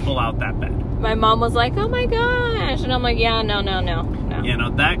 I refused to pull out that bed. My mom was like, "Oh my gosh," and I'm like, "Yeah, no." You know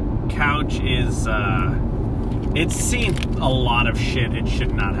that couch is it's seen a lot of shit it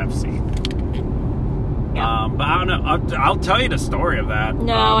should not have seen. Yeah. But I don't know. I'll tell you the story of that.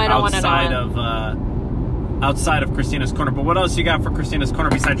 No, I don't want to know. Outside of Christina's Corner. But what else you got for Christina's Corner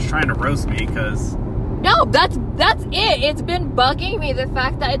besides trying to roast me? Because no, that's it. It's been bugging me, the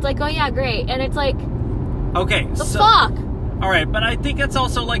fact that it's like, oh yeah, great, and it's like, okay, the fuck. All right, but I think it's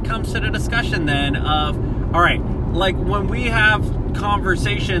also like comes to the discussion then of, all right, like when we have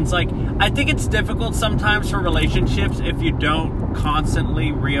conversations, like I think it's difficult sometimes for relationships if you don't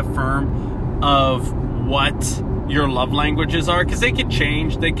constantly reaffirm of what your love languages are, because they could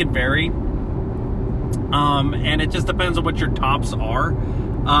change, they could vary, and it just depends on what your tops are,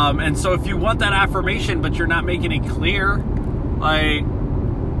 and so if you want that affirmation but you're not making it clear, like,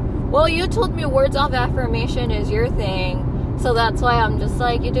 well, you told me words of affirmation is your thing, so that's why I'm just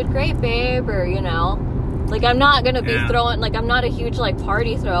like, you did great, babe, or you know, like I'm not gonna be throwing, like I'm not a huge like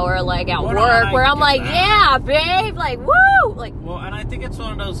party thrower like at work where I'm like, yeah, babe, like woo, like. Well, and I think it's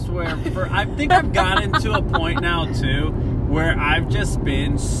one of those where I think I've gotten to a point now too where I've just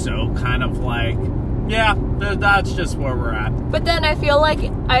been so kind of like, yeah, that's just where we're at. But then I feel like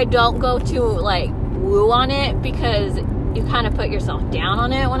I don't go to like woo on it because you kind of put yourself down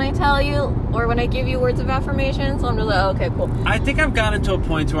on it when I tell you or when I give you words of affirmation. So I'm just like, oh, okay, cool. I think I've gotten to a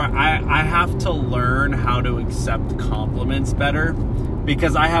point where I have to learn how to accept compliments better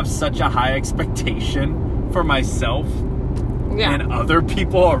because I have such a high expectation for myself and other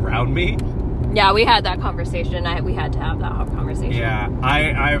people around me. Yeah, we had that conversation. We had to have that conversation. Yeah,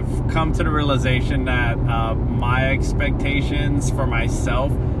 I've come to the realization that my expectations for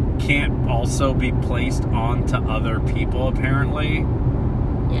myself can't also be placed onto other people, apparently.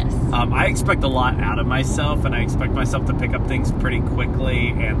 Yes. I expect a lot out of myself, and I expect myself to pick up things pretty quickly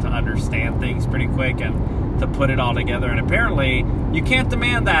and to understand things pretty quick and to put it all together. And apparently, you can't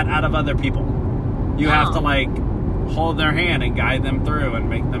demand that out of other people. You have to, like, hold their hand and guide them through and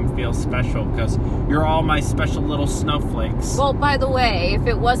make them feel special because you're all my special little snowflakes. Well, by the way, if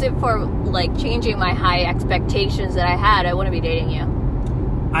it wasn't for, like, changing my high expectations that I had, I wouldn't be dating you.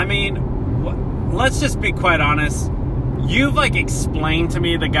 I mean, let's just be quite honest. You've, like, explained to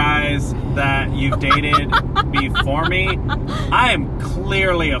me the guys that you've dated before me. I am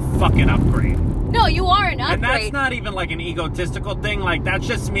clearly a fucking upgrade. No, you are an upgrade. And that's not even, like, an egotistical thing. Like, that's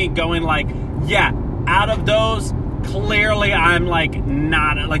just me going, like, yeah, out of those, clearly I'm, like,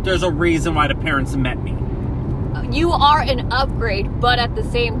 not... Like, there's a reason why the parents met me. You are an upgrade, but at the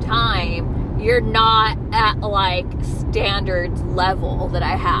same time... You're not at, like, standards level that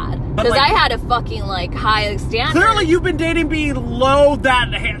I had. Because like, I had a fucking, like, high standard. Clearly you've been dating below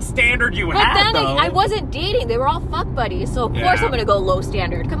that standard you had, But then though. I wasn't dating. They were all fuck buddies. So, of course I'm going to go low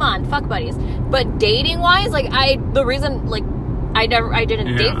standard. Come on, fuck buddies. But dating-wise, like, the reason, like, I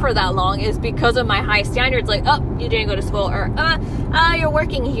didn't date for that long is because of my high standards. Like, oh, you didn't go to school. Or, you're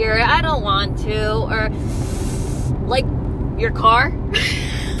working here. I don't want to. Or, like, your car.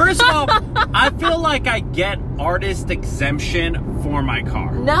 First of all, I feel like I get artist exemption for my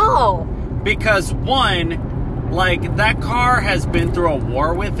car. No. Because one, like, that car has been through a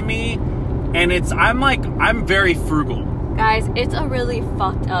war with me, and I'm very frugal. Guys, it's a really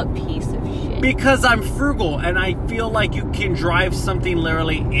fucked up piece of shit. Because I'm frugal, and I feel like you can drive something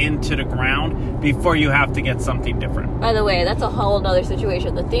literally into the ground before you have to get something different. By the way, that's a whole nother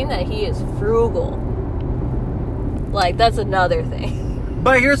situation. The thing that he is frugal, like, that's another thing.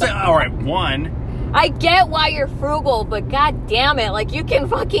 But here's the, all right, one, I get why you're frugal, but god damn it, like, you can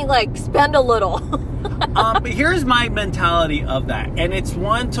fucking, like, spend a little. but here's my mentality of that. And it's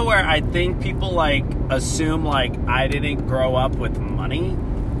one to where I think people, like, assume, like, I didn't grow up with money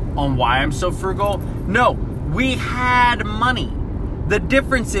on why I'm so frugal. No, we had money. The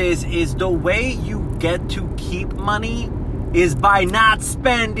difference is the way you get to keep money is by not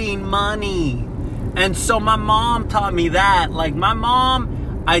spending money. And so my mom taught me that. Like, my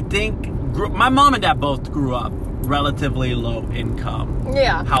mom, I think, my mom and dad both grew up relatively low income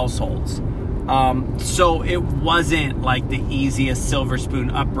households. So it wasn't like the easiest silver spoon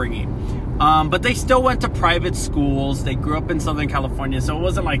upbringing. But they still went to private schools. They grew up in Southern California. So it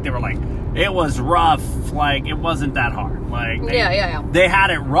wasn't like they were like, it was rough. Like, it wasn't that hard. Like, they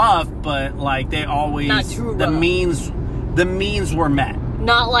had it rough, but like they always, not too the rough. the means were met.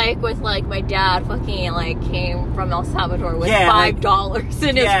 Not like with, like, my dad fucking, like, came from El Salvador with $5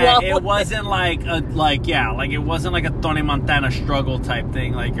 in his wallet. It wasn't like it wasn't like a Tony Montana struggle type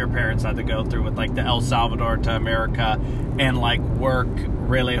thing like your parents had to go through with, like, the El Salvador to America and, like, work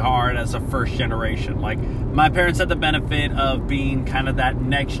really hard as a first generation. Like, my parents had the benefit of being kind of that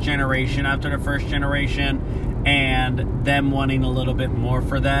next generation after the first generation, and them wanting a little bit more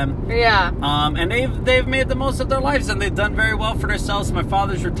for them. Yeah. And they've made the most of their lives, and they've done very well for themselves. My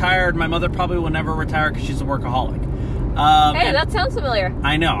father's retired. My mother probably will never retire because she's a workaholic. Hey, that sounds familiar.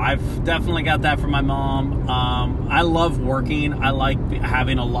 I know. I've definitely got that from my mom. I love working. I like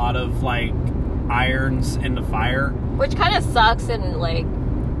having a lot of, like, irons in the fire. Which kind of sucks in, like,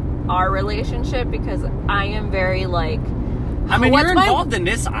 our relationship because I am very, like... I mean, you're involved in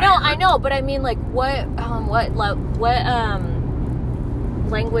this iron. No, I know, but I mean, like, what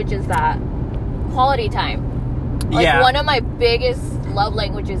language is that? Quality time. Like, one of my biggest love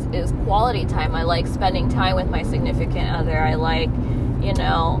languages is quality time. I like spending time with my significant other. I like, you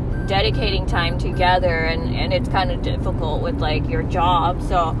know, dedicating time together, and it's kind of difficult with, like, your job.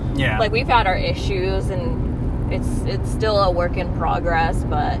 So, like, we've had our issues, and it's still a work in progress,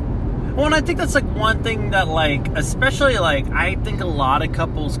 but... Well, and I think that's, like, one thing that, like, especially, like, I think a lot of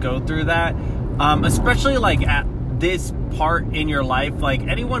couples go through that, especially, like, at this part in your life, like,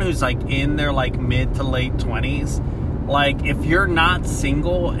 anyone who's, like, in their, like, mid to late 20s, like, if you're not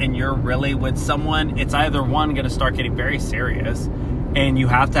single and you're really with someone, it's either, one, going to start getting very serious, and you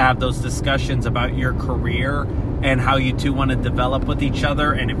have to have those discussions about your career and how you two want to develop with each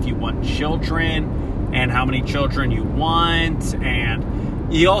other, and if you want children, and how many children you want, and...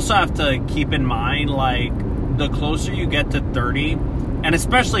 You also have to keep in mind, like, the closer you get to 30, and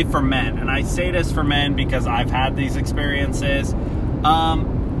especially for men, and I say this for men because I've had these experiences,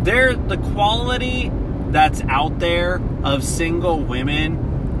 the quality that's out there of single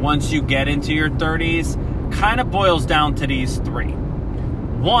women once you get into your 30s kind of boils down to these three.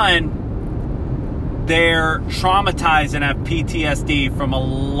 One, they're traumatized and have PTSD from a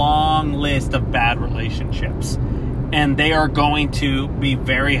long list of bad relationships. And they are going to be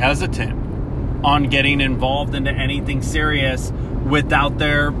very hesitant on getting involved into anything serious without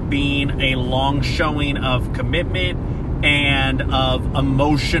there being a long showing of commitment and of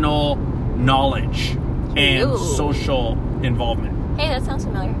emotional knowledge and social involvement. Hey, that sounds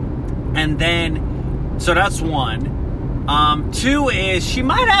familiar. And then, so that's one. Two is she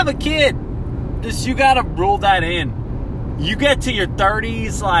might have a kid. Just, you got to rule that in. You get to your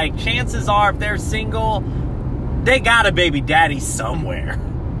 30s, like, chances are if they're single... They got a baby daddy somewhere.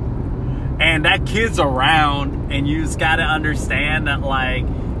 And that kid's around. And you just got to understand that, like,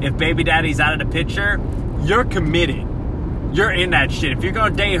 if baby daddy's out of the picture, you're committed. You're in that shit. If you're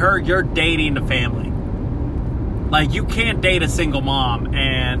going to date her, you're dating the family. Like, you can't date a single mom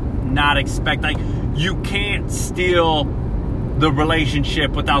and not expect... Like, you can't steal the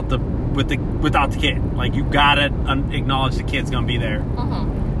relationship without the kid. Like, you got to acknowledge the kid's going to be there.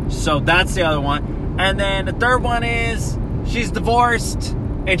 Mm-hmm. So that's the other one. And then the third one is she's divorced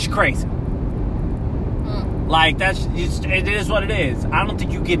and she's crazy. Like, it is what it is. I don't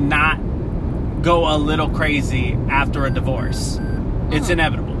think you can not go a little crazy after a divorce. It's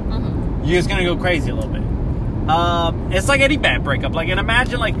inevitable. You're just going to go crazy a little bit. It's like any bad breakup. Like, and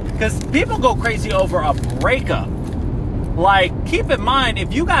imagine, like, because people go crazy over a breakup. Like, keep in mind,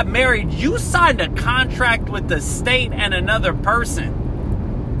 if you got married, you signed a contract with the state and another person.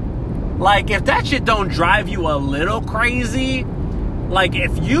 Like, if that shit don't drive you a little crazy, like,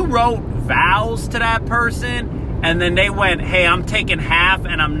 if you wrote vows to that person And then they went, hey, I'm taking half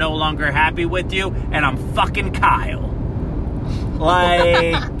and I'm no longer happy with you and I'm fucking Kyle.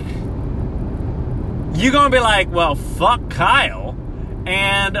 Like, you're going to be like, well, fuck Kyle.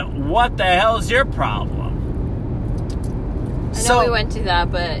 And what the hell's your problem? I know we went to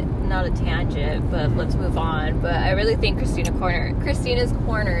that, but not a tangent, but let's move on. But I really think Christina's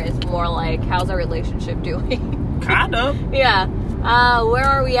Corner is more like, how's our relationship doing? Kind of. Yeah. Where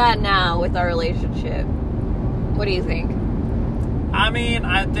are we at now with our relationship? What do you think? I mean,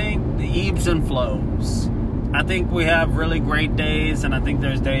 I think the ebbs and flows. I think we have really great days, and I think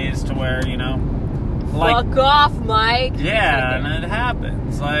there's days to where, you know, like, fuck off, Mike. Yeah, and it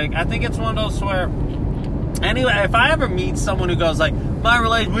happens. Like, I think it's one of those where, anyway, if I ever meet someone who goes like,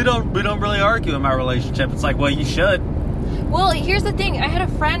 we don't really argue in my relationship, it's like, well, you should. Well, here's the thing. I had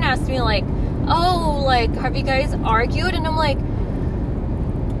a friend ask me like, oh, like, have you guys argued? And I'm like,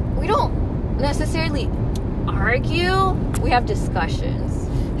 we don't necessarily argue. We have discussions.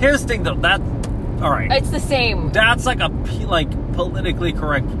 Here's the thing, though. All right. It's the same. That's like a politically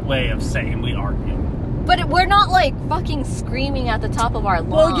correct way of saying we argue. But we're not like fucking screaming at the top of our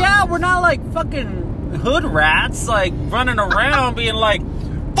lungs. Well, yeah, we're not like fucking hood rats, like running around being like,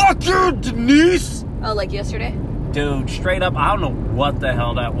 "Fuck you, Denise." Oh, like yesterday? Dude, straight up, I don't know what the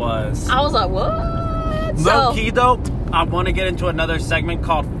hell that was. I was like, what? Low key though, I want to get into another segment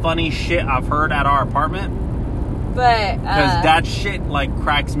called "Funny Shit I've Heard at Our Apartment." But because that shit like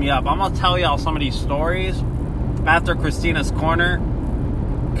cracks me up. I'm gonna tell y'all some of these stories after Christina's Corner,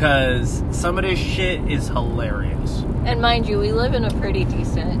 because some of this shit is hilarious. And mind you, we live in a pretty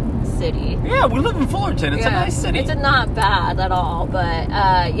decent city. Yeah, we live in Fullerton. It's a nice city. It's not bad at all. But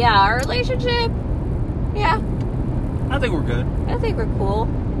yeah, our relationship, yeah, I think we're good. I think we're cool.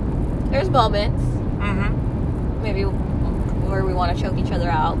 There's moments, maybe where we want to choke each other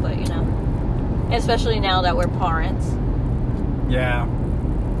out, but you know. Especially now that we're parents. Yeah.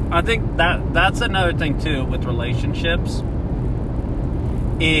 I think that's another thing, too, with relationships,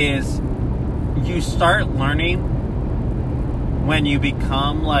 is you start learning when you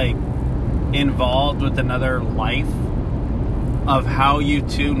become, like, involved with another life of how you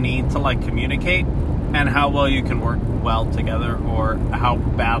two need to, like, communicate and how well you can work well together or how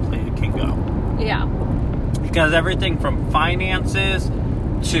badly it can go. Yeah. Because everything from finances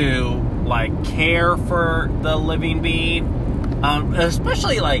to like care for the living being,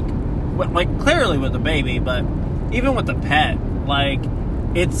 especially like clearly with the baby, but even with the pet, like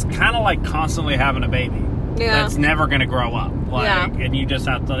it's kind of like constantly having a baby that's never gonna grow up, like, and you just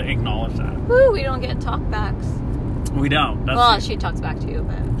have to acknowledge that. Woo, we don't get talkbacks. We don't. She talks back to you,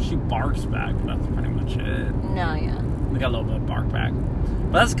 but she barks back. That's pretty much it. No, yeah. We got a little bit of bark back,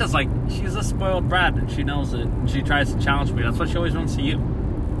 but that's because like she's a spoiled brat and she knows it, and she tries to challenge me. That's what she always wants to you.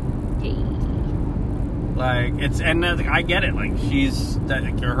 Like and I get it. Like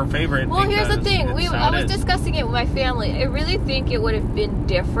you're her favorite. Well, here's the thing. I was discussing it with my family. I really think it would have been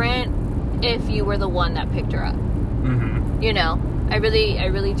different if you were the one that picked her up. Mm-hmm. You know, I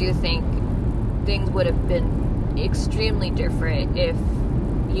really do think things would have been extremely different if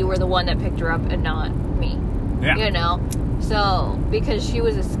you were the one that picked her up and not me. Yeah. You know, so because she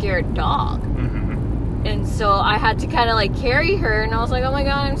was a scared dog. Mm-hmm. And so I had to kind of like carry her, and I was like, oh my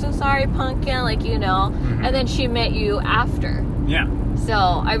god, I'm so sorry, Pumpkin, like, you know. Mm-hmm. And then she met you after. Yeah. So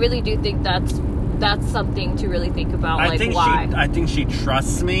I really do think that's something to really think about. I think she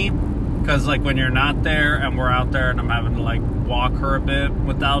trusts me, because like when you're not there and we're out there and I'm having to like walk her a bit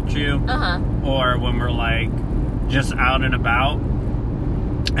without you, or when we're like just out and about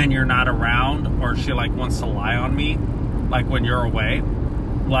and you're not around, or she like wants to lie on me, like when you're away,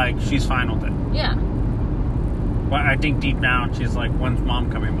 like she's fine with it. Yeah. But I think deep down she's like, when's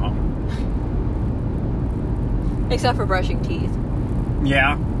mom coming home? Except for brushing teeth.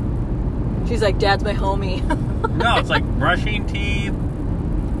 Yeah. She's like, Dad's my homie. No, it's like brushing teeth.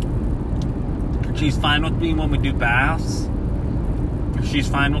 She's fine with me when we do baths. She's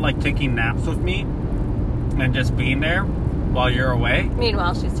fine with like taking naps with me and just being there while you're away.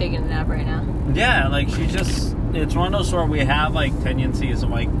 Meanwhile, she's taking a nap right now. Yeah, like it's one of those where we have like tendencies of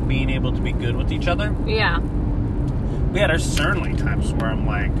like being able to be good with each other. Yeah. Yeah, there's certainly times where I'm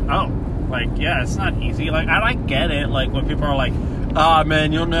like, oh, like, yeah, it's not easy. Like, I get it. Like, when people are like, oh,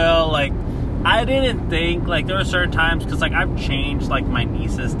 man, you'll know. Like, I didn't think, like, there were certain times, because, like, I've changed, like, my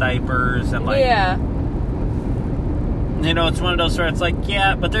niece's diapers, and, like, yeah. You know, it's one of those where it's like,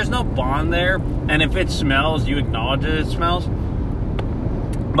 yeah, but there's no bond there, and if it smells, you acknowledge that it smells.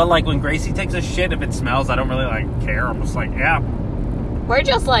 But, like, when Gracie takes a shit, if it smells, I don't really, like, care. I'm just like, yeah. We're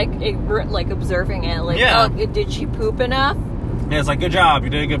just, like observing it. Like, yeah. Oh, did she poop enough? Yeah, it's like, good job, you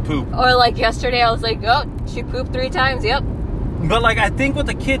did a good poop. Or like yesterday, I was like, oh, she pooped 3 times. Yep. But like, I think with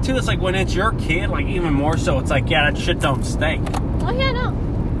the kid too, it's like when it's your kid, like even more so, it's like, yeah, that shit don't stink. Oh yeah,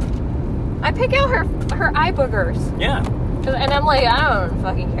 no. I pick out her eye boogers. Yeah. And I'm like, I don't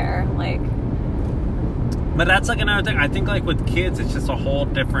fucking care. Like. But that's like another thing. I think like with kids, it's just a whole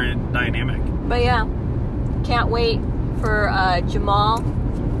different dynamic. But yeah, can't wait for Jamal.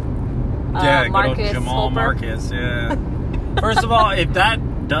 Yeah, Marcus good old Jamal Holper. Marcus. Yeah. First of all, if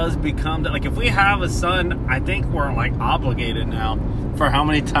that does become like, if we have a son, I think we're like obligated now for how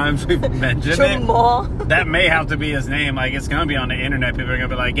many times we've mentioned Jamal. it. That may have to be his name. Like it's gonna be on the internet. People are gonna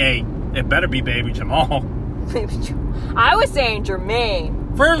be like, "Hey, it better be Baby Jamal." I was saying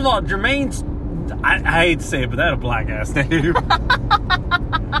Jermaine. First of all, Jermaine's. I hate to say it, but that's a black ass name.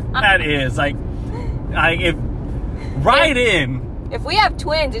 That is like if right in. If we have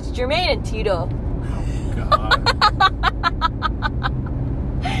twins, it's Jermaine and Tito. God.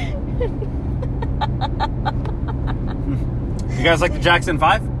 You guys like the Jackson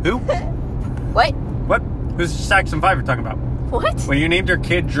 5? Who? What? What? Who's the Jackson 5 you're talking about? What? When you named your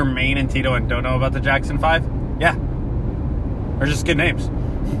kid Jermaine and Tito and don't know about the Jackson 5? Yeah. They're just good names.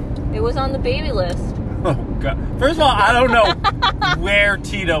 It was on the baby list. Oh, God. First of all, I don't know where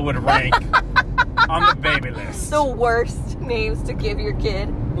Tito would rank on the baby list. The worst names to give your kid.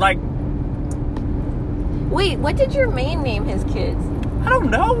 Like, Wait, what did Jermaine name his kids? I don't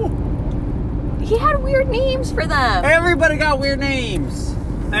know. He had weird names for them. Everybody got weird names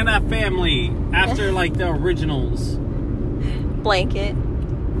in that family after, like, the originals. Blanket.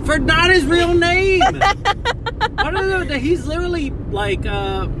 For not his real name. I don't know. He's literally like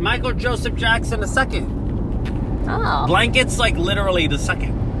Michael Joseph Jackson II. Oh. Blanket's like literally the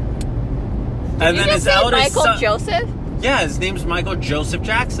second. Did And you then just his say eldest Michael son. Joseph? Yeah, his name's Michael Joseph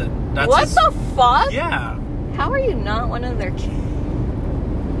Jackson. That's What his, the fuck? Yeah. How are you not one of their kids?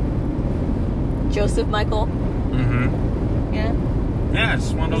 Joseph Michael? Mm-hmm. Yeah. Yeah,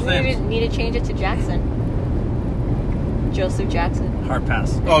 it's one of those Maybe names. need to change it to Jackson. Joseph Jackson. Hard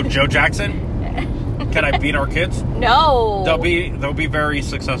pass. Oh, Joe Jackson? Can I beat our kids? No. They'll be very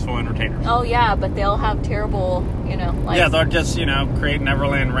successful entertainers. Oh yeah, but they'll have terrible, like. Yeah, they'll just, create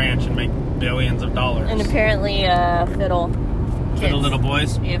Neverland Ranch and make billions of dollars. And apparently, fiddle. For the little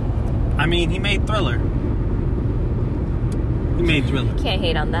boys. Yep. I mean, he made Thriller. He made Thriller. Can't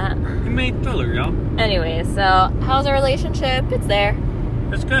hate on that. He made Thriller, y'all. Anyway, so how's our relationship? It's there.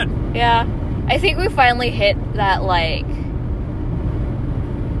 It's good. Yeah. I think we finally hit that,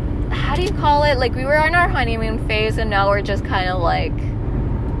 how do you call it? Like, we were in our honeymoon phase, and now we're just kind of like...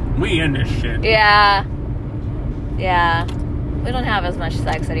 We in this shit. Yeah. Yeah. We don't have as much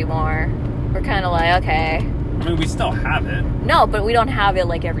sex anymore. We're kind of like, okay. I mean, we still have it. No, but we don't have it,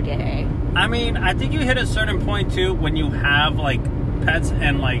 every day. I mean, I think you hit a certain point, too, when you have, pets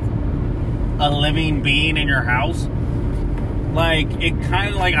and, a living being in your house. It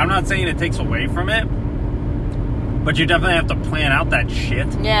kind of, I'm not saying it takes away from it, but you definitely have to plan out that shit.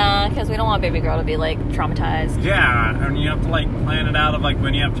 Yeah, because we don't want baby girl to be, traumatized. Yeah, and you have to, plan it out of,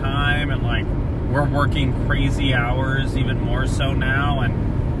 when you have time, and, we're working crazy hours, even more so now, and,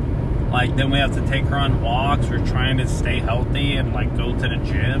 then we have to take her on walks. We're trying to stay healthy and, go to the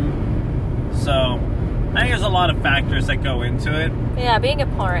gym. So, I think there's a lot of factors that go into it. Yeah, being a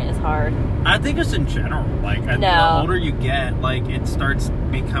parent is hard. I think just in general, the older you get, it starts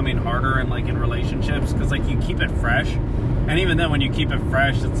becoming harder in relationships, because you keep it fresh, and even then when you keep it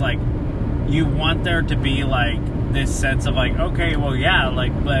fresh, it's you want there to be this sense of okay, well, yeah,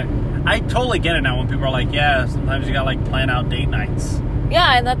 but I totally get it now when people are yeah, sometimes you gotta plan out date nights.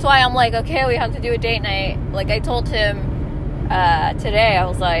 Yeah, and that's why I'm okay, we have to do a date night. I told him today, I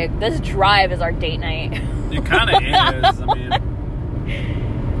was this drive is our date night. It kind of is. I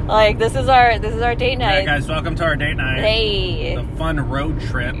mean, this is our date night. Alright, guys, welcome to our date night. Hey. The fun road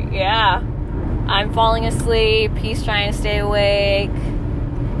trip. Yeah. I'm falling asleep. He's trying to stay awake.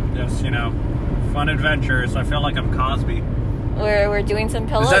 Just, fun adventures. I feel like I'm Cosby. We're doing some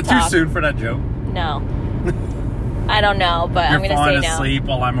pillow talk. Is that talk. too soon for that joke? No. I don't know, but You're I'm going to say falling no. asleep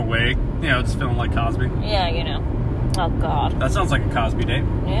while I'm awake. Just feeling like Cosby. Yeah, Oh, God. That sounds like a Cosby date.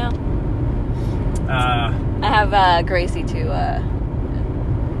 Yeah. I have Gracie to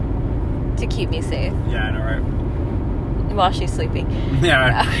keep me safe. Yeah, I know, right? While she's sleeping.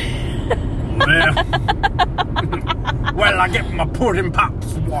 Yeah. Well, I get my pudding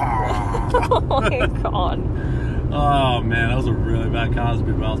pops. Oh, my God. Oh, man, that was a really bad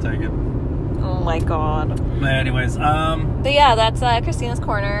Cosby, but I'll take it. Oh, my God. But anyways, But yeah, that's Christina's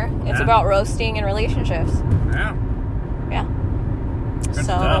Corner. It's about roasting and relationships. Yeah. Yeah. Good So,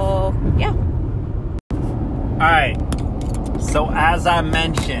 stuff. yeah. Alright. So as I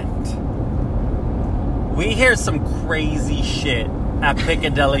mentioned, we hear some crazy shit at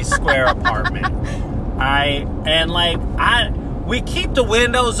Piccadilly Square apartment. We keep the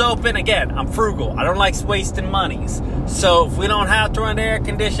windows open. Again, I'm frugal. I don't like wasting monies. So if we don't have to run the air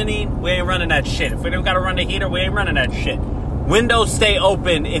conditioning, we ain't running that shit. If we don't got to run the heater, we ain't running that shit. Windows stay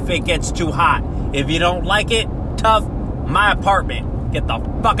open if it gets too hot. If you don't like it, tough, my apartment. Get the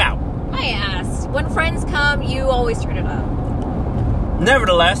fuck out. I asked. When friends come, you always turn it up.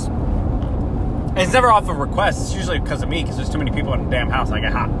 Nevertheless, it's never off a request. It's usually because of me, because there's too many people in the damn house. I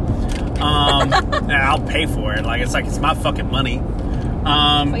get hot. And I'll pay for it. It's my fucking money.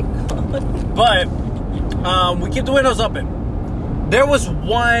 Oh my God. But we keep the windows open. There was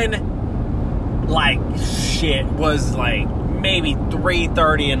one, maybe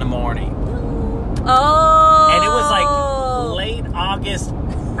 3:30 in the morning. Oh. And it was late August,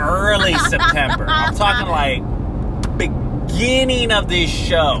 early September. I'm talking beginning of this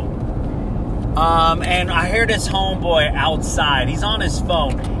show. And I hear this homeboy outside. He's on his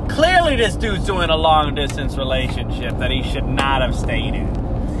phone. Clearly this dude's doing a long distance relationship that he should not have stayed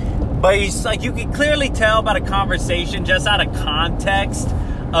in. But he's you can clearly tell by the conversation, just out of context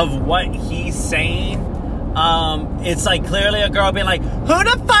of what he's saying. It's clearly a girl being like, who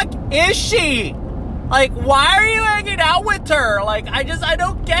the fuck is she? Why are you hanging out with her? I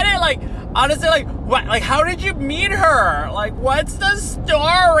don't get it. Honestly, what? How did you meet her? What's the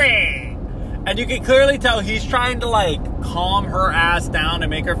story? And you can clearly tell he's trying to calm her ass down and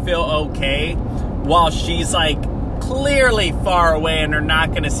make her feel okay, while she's clearly far away and they're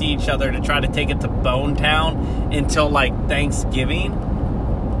not going to see each other to try to take it to Bone Town until Thanksgiving.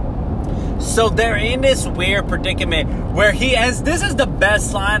 So they're in this weird predicament where this is the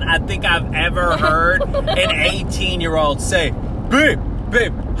best line I think I've ever heard an 18-year-old say. Babe,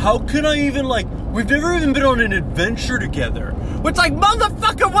 how can I even we've never even been on an adventure together. Which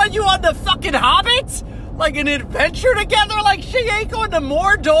motherfucker, what, you on the fucking Hobbit? An adventure together? She ain't going to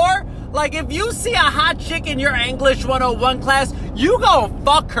Mordor? If you see a hot chick in your English 101 class, you gon'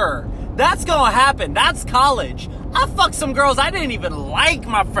 fuck her. That's gonna happen. That's college. I fucked some girls I didn't even like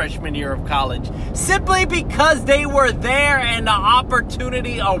my freshman year of college. Simply because they were there and the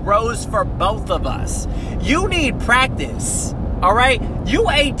opportunity arose for both of us. You need practice. Alright? You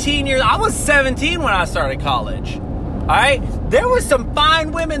 18 years... I was 17 when I started college. Alright? There were some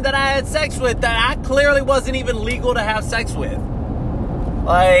fine women that I had sex with that I clearly wasn't even legal to have sex with.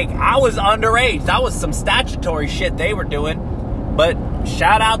 I was underage. That was some statutory shit they were doing. But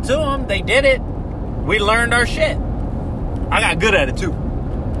shout out to them. They did it. We learned our shit. I got good at it too.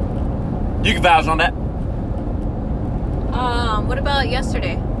 You can vouch on that. What about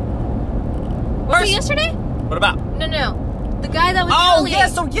yesterday? Was it yesterday? What about? No. The guy that was yelling. Oh, yeah,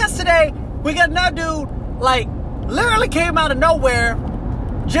 so yesterday, we got another dude, literally came out of nowhere,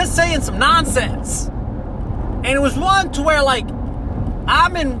 just saying some nonsense. And it was one to where,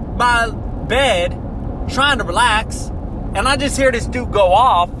 I'm in my bed, trying to relax, and I just hear this dude go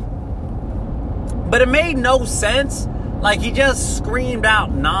off. But it made no sense. He just screamed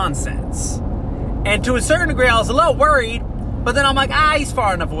out nonsense. And to a certain degree, I was a little worried, but then I'm he's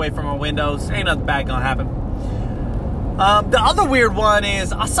far enough away from our windows. Ain't nothing bad gonna happen. The other weird one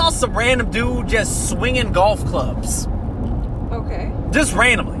is I saw some random dude just swinging golf clubs. Okay. Just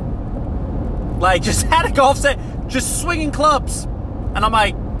randomly. Just had a golf set, just swinging clubs. And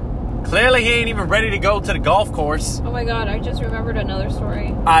I'm clearly he ain't even ready to go to the golf course. Oh my God, I just remembered another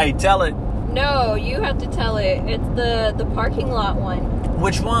story. I tell it. No, you have to tell it. It's the parking lot one.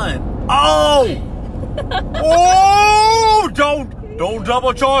 Which one? Oh! Oh! Don't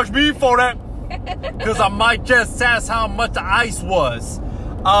double charge me for that. Because I might just ask how much the ice was.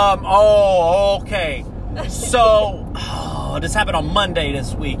 Okay. So, this happened on Monday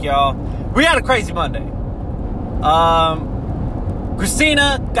this week, y'all. We had a crazy Monday.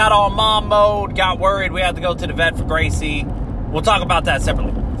 Christina got on mom mode, got worried. We had to go to the vet for Gracie. We'll talk about that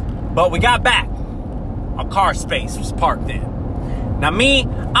separately. But we got back. A car space was parked in. Now me,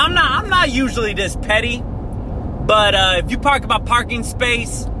 I'm not usually this petty. But if you park in my parking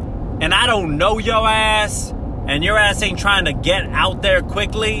space and I don't know your ass, and your ass ain't trying to get out there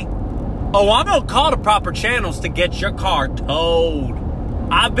quickly, I'm gonna call the proper channels to get your car towed.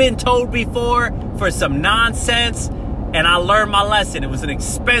 I've been towed before for some nonsense, and I learned my lesson. It was an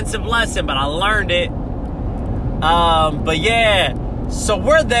expensive lesson, but I learned it. But yeah, so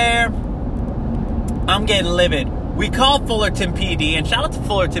we're there. I'm getting livid. We called Fullerton PD, and shout out to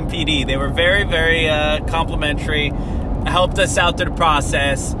Fullerton PD. They were very, very complimentary, helped us out through the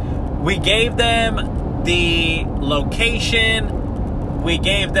process. We gave them the location We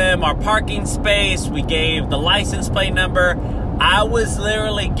gave them our parking space. We gave the license plate number. I was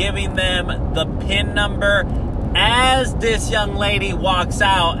literally giving them the PIN number as this young lady walks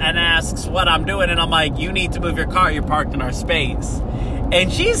out and asks what I'm doing. And I'm like, you need to move your car. You're parked in our space.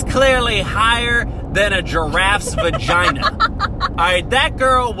 And she's clearly higher than a giraffe's vagina. All right, that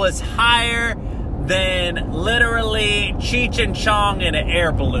girl was higher than literally Cheech and Chong in an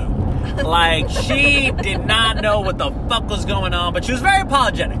air balloon. Like, she did not know what the fuck was going on, but she was very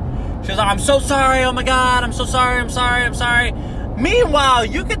apologetic. She was like, I'm so sorry, oh my God, I'm so sorry, I'm sorry. Meanwhile,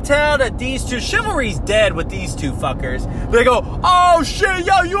 you could tell that these two, chivalry's dead with these two fuckers. They go, oh shit,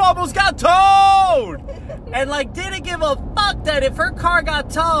 yo, you almost got towed! And like, didn't give a fuck that if her car got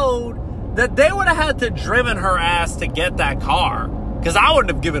towed, that they would have had to driven her ass to get that car. Because I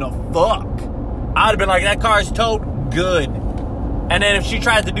wouldn't have given a fuck. I'd have been like, that car's towed, good. And then if she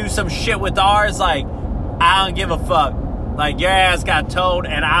tried to do some shit with ours, like, I don't give a fuck. Like, your ass got towed,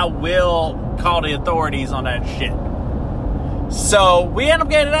 and I will call the authorities on that shit. So, we end up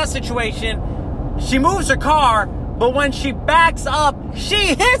getting in that situation. She moves her car, but when she backs up,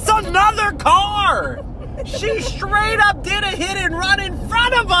 she hits another car! She straight up did a hit and run in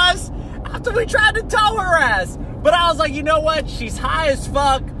front of us after we tried to tow her ass. But I was like, you know what? She's high as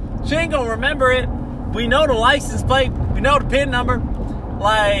fuck. She ain't gonna remember it. We know the license plate. We know the PIN number.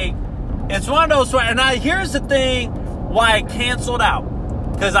 Like, it's one of those. And here's the thing why I canceled out.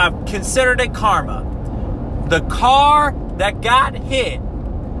 Because I've considered it karma. The car that got hit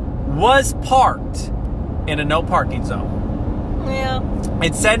was parked in a no parking zone. Yeah.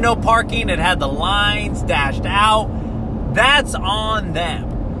 It said no parking. It had the lines dashed out. That's on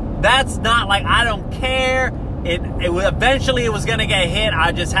them. That's not like, I don't care. Eventually it was going to get hit.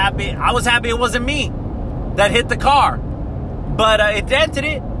 I was happy it wasn't me that hit the car. But it dented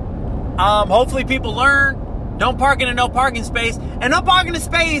it. Hopefully people learn. Don't park in a no parking space. And don't park in a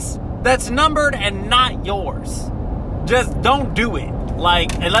space that's numbered and not yours. Just don't do it.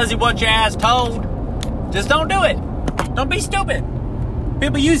 Like, unless you want your ass towed, just don't do it. Don't be stupid.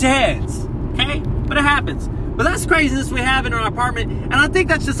 People use your heads. Okay? But it happens. But that's craziness we have in our apartment. And I think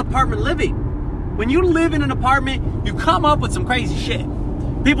that's just apartment living. When you live in an apartment, you come up with some crazy shit.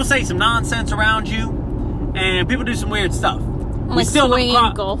 People say some nonsense around you, and people do some weird stuff. Like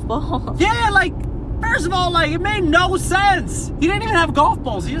swinging golf balls. Yeah, like, first of all, like, it made no sense. He didn't even have golf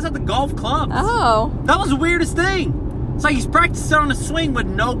balls. He just had the golf clubs. Oh. That was the weirdest thing. It's like he's practicing on a swing with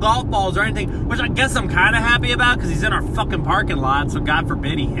no golf balls or anything, which I guess I'm kind of happy about because he's in our fucking parking lot, so God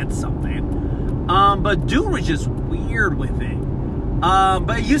forbid he hits something. But dude was just weird with it.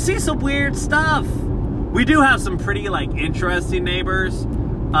 But you see some weird stuff. We do have some pretty, like, interesting neighbors.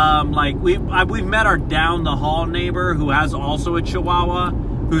 Like, we've met our down the hall neighbor who has also a Chihuahua,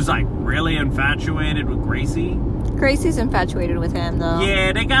 who's, like, really infatuated with Gracie. Gracie's infatuated with him, though.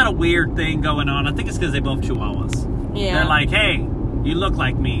 Yeah, they got a weird thing going on. I think it's because they both Chihuahuas. Yeah. They're like, hey, you look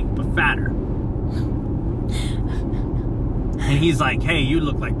like me, but fatter. And he's like, hey, you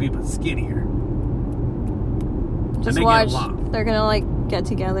look like me, but skinnier. Just watch. They're gonna, like, get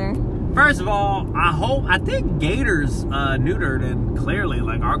together. First of all, I think Gator's neutered, and clearly,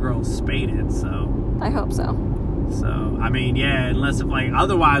 like, our girl's spaded, so. I hope so. So, I mean, yeah, unless if, like,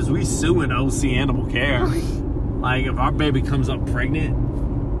 otherwise we suing OC Animal Care. Like, if our baby comes up pregnant.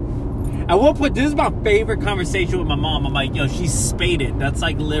 I will put, this is my favorite conversation with my mom. I'm like, yo, she's spaded. That's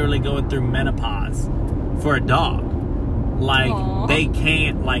like literally going through menopause for a dog. Like, aww. They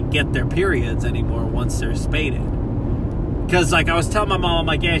can't, like, get their periods anymore once they're spaded. Because, like, I was telling my mom, I'm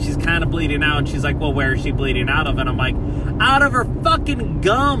like, yeah, she's kind of bleeding out. And she's like, well, where is she bleeding out of? And I'm like, out of her fucking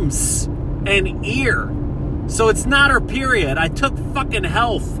gums and ear. So it's not her period. I took fucking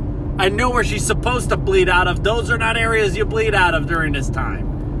health. I know where she's supposed to bleed out of. Those are not areas you bleed out of during this time.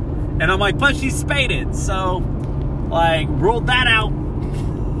 And I'm like, but she's spaded. So, like, ruled that out.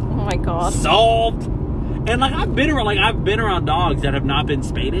 Oh, my God. Solved. And, like, I've been around dogs that have not been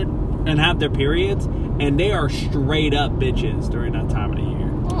spaded and have their periods. And they are straight up bitches during that time of the year.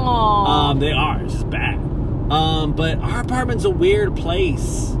 Aww. They are. It's just bad. But our apartment's a weird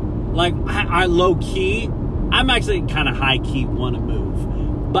place. Like, I low-key, I'm actually kind of high-key want to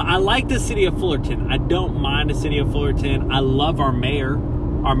move. But I like the city of Fullerton. I don't mind the city of Fullerton. I love our mayor.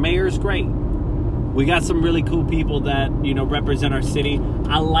 Our mayor's great. We got some really cool people that, you know, represent our city.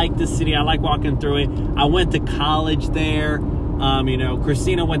 I like the city. I like walking through it. I went to college there. You know,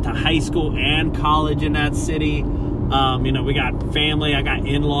 Christina went to high school and college in that city. You know, we got family. I got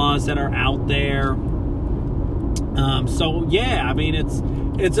in-laws that are out there. So, yeah, I mean,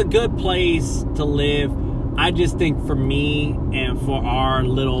 it's a good place to live. I just think for me and for our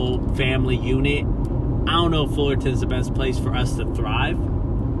little family unit, I don't know if Fullerton's the best place for us to thrive.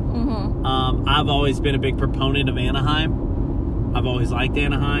 I've always been a big proponent of Anaheim. I've always liked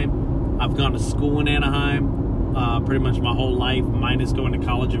Anaheim. I've gone to school in Anaheim pretty much my whole life, minus going to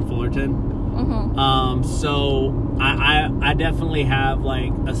college in Fullerton. So I definitely have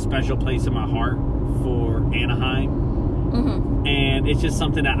like a special place in my heart for Anaheim. And it's just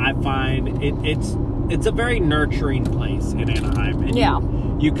something that I find it's a very nurturing place in Anaheim.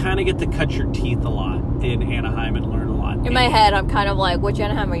 And you kind of get to cut your teeth a lot in Anaheim and learn a lot. In my head, I'm kind of like, which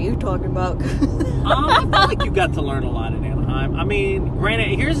Anaheim are you talking about? I feel like you got to learn a lot in Anaheim. I mean,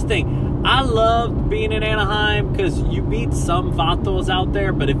 granted, here's the thing. I love being in Anaheim because you meet some vatos out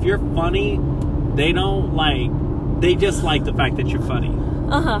there, but if you're funny, they just like the fact that you're funny.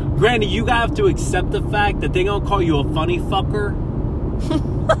 Granted, you have to accept the fact that they're going to call you a funny fucker.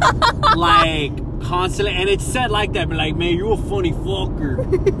 Like, constantly. And it's said like that, but like, man, you a funny fucker.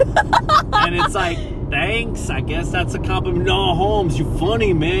 And it's like, thanks. I guess that's a compliment. No, Holmes, you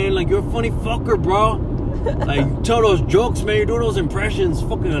funny, man. Like, you're a funny fucker, bro. Like, you tell those jokes, man. You do those impressions.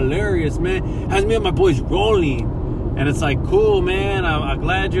 Fucking hilarious, man. Has me and my boys rolling. And it's like, cool, man. I'm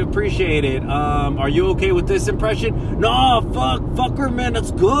glad you appreciate it. Are you okay with this impression? No, fucker, man.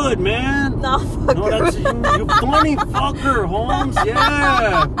 That's good, man. No, fucker. No, that's you funny fucker, Holmes.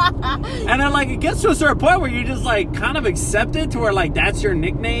 Yeah. And then, like, it gets to a certain point where you just, like, kind of accept it to where, like, that's your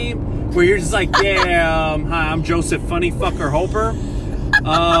nickname. Where you're just like, yeah, hi, I'm Joseph Funny Fucker Hoper.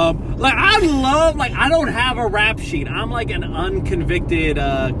 Like, I don't have a rap sheet. I'm like an unconvicted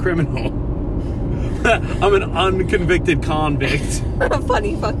criminal. I'm an unconvicted convict.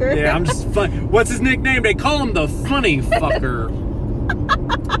 Funny fucker. Yeah, I'm just fun. What's his nickname? They call him the Funny Fucker.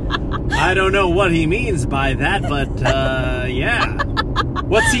 I don't know what he means by that, but yeah.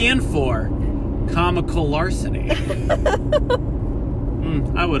 What's he in for? Comical larceny.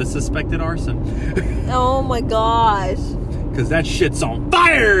 I would have suspected arson. Oh my gosh. Because that shit's on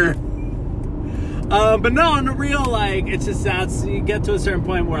fire! But no, on the real, like, it's just that's you get to a certain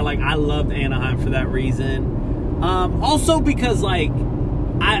point where, like, I loved Anaheim for that reason. Also because, like,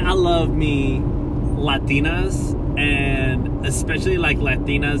 I love me Latinas, and especially, like,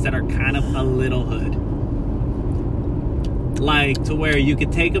 Latinas that are kind of a little hood. Like, to where you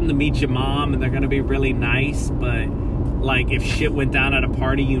could take them to meet your mom and they're going to be really nice, but, like, if shit went down at a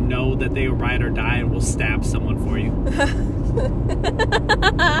party, you know that they will ride or die and will stab someone for you.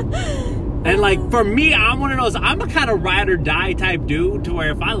 And, like, for me, I'm one of those, I'm a kind of ride or die type dude to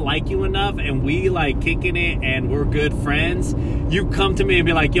where if I like you enough and we, like, kicking it and we're good friends, you come to me and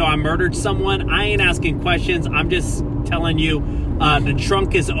be like, yo, I murdered someone. I ain't asking questions. I'm just telling you the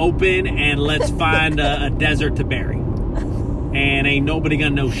trunk is open and let's find a desert to bury. And ain't nobody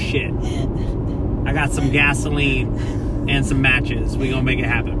gonna know shit. I got some gasoline and some matches. We gonna make it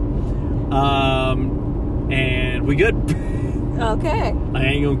happen. And we good. Okay. I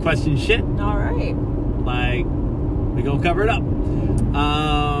ain't gonna question shit. All right. Like, we gonna cover it up.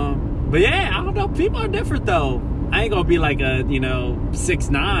 But yeah, I don't know. People are different though. I ain't gonna be like a,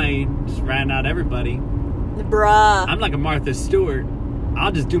 6'9", just ratting out everybody. Bruh. I'm like a Martha Stewart.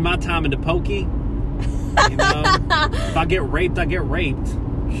 I'll just do my time in the pokey. If I get raped, I get raped.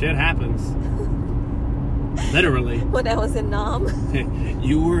 Shit happens. Literally. When I was in Nam.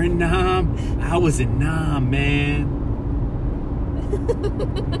 You were in Nam. I was in Nam, man.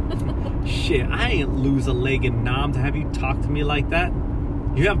 Shit, I ain't lose a leg in Nam to have you talk to me like that.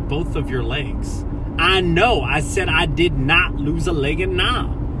 You have both of your legs. I know. I said I did not lose a leg in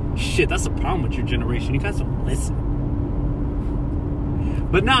Nam. Shit, that's a problem with your generation. You guys don't listen.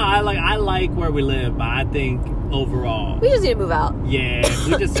 But no, I like where we live, but I think overall We just need to move out. Yeah,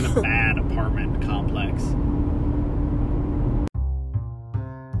 we're just in a bad apartment complex.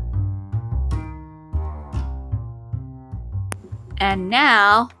 And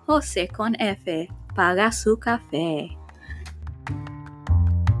now, Jose con F paga su café.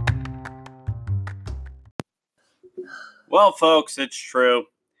 Well, folks, it's true.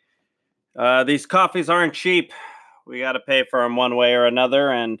 These coffees aren't cheap. We got to pay for them one way or another.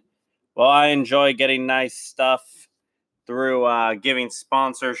 And, well, I enjoy getting nice stuff through giving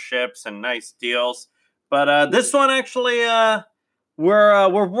sponsorships and nice deals. But this one, actually,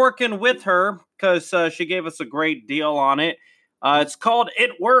 we're working with her because she gave us a great deal on it. It's called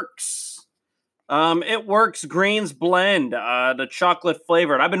It Works. It Works Greens Blend, the chocolate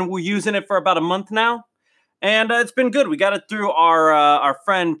flavored. I've been using it for about a month now. And it's been good. We got it through our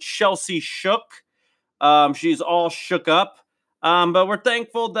friend Chelsea Shook. She's all shook up. But we're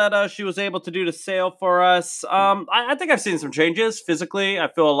thankful that she was able to do the sale for us. I think I've seen some changes. Physically, I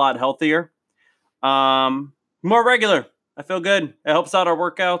feel a lot healthier. More regular. I feel good. It helps out our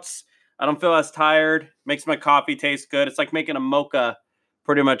workouts. I don't feel as tired. Makes my coffee taste good. It's like making a mocha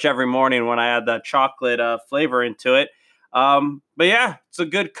pretty much every morning when I add that chocolate flavor into it. But yeah, it's a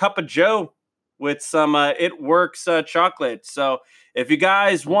good cup of Joe with some It Works chocolate. So if you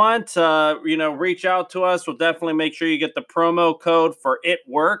guys want, reach out to us. We'll definitely make sure you get the promo code for It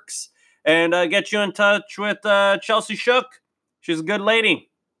Works and get you in touch with Chelsea Shook. She's a good lady.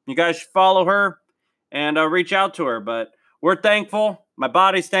 You guys should follow her and reach out to her. But we're thankful. My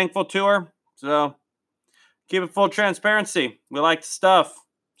body's thankful to her. So keep it full transparency. We like the stuff.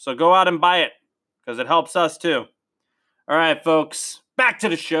 So go out and buy it because it helps us too. All right, folks, back to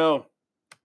the show.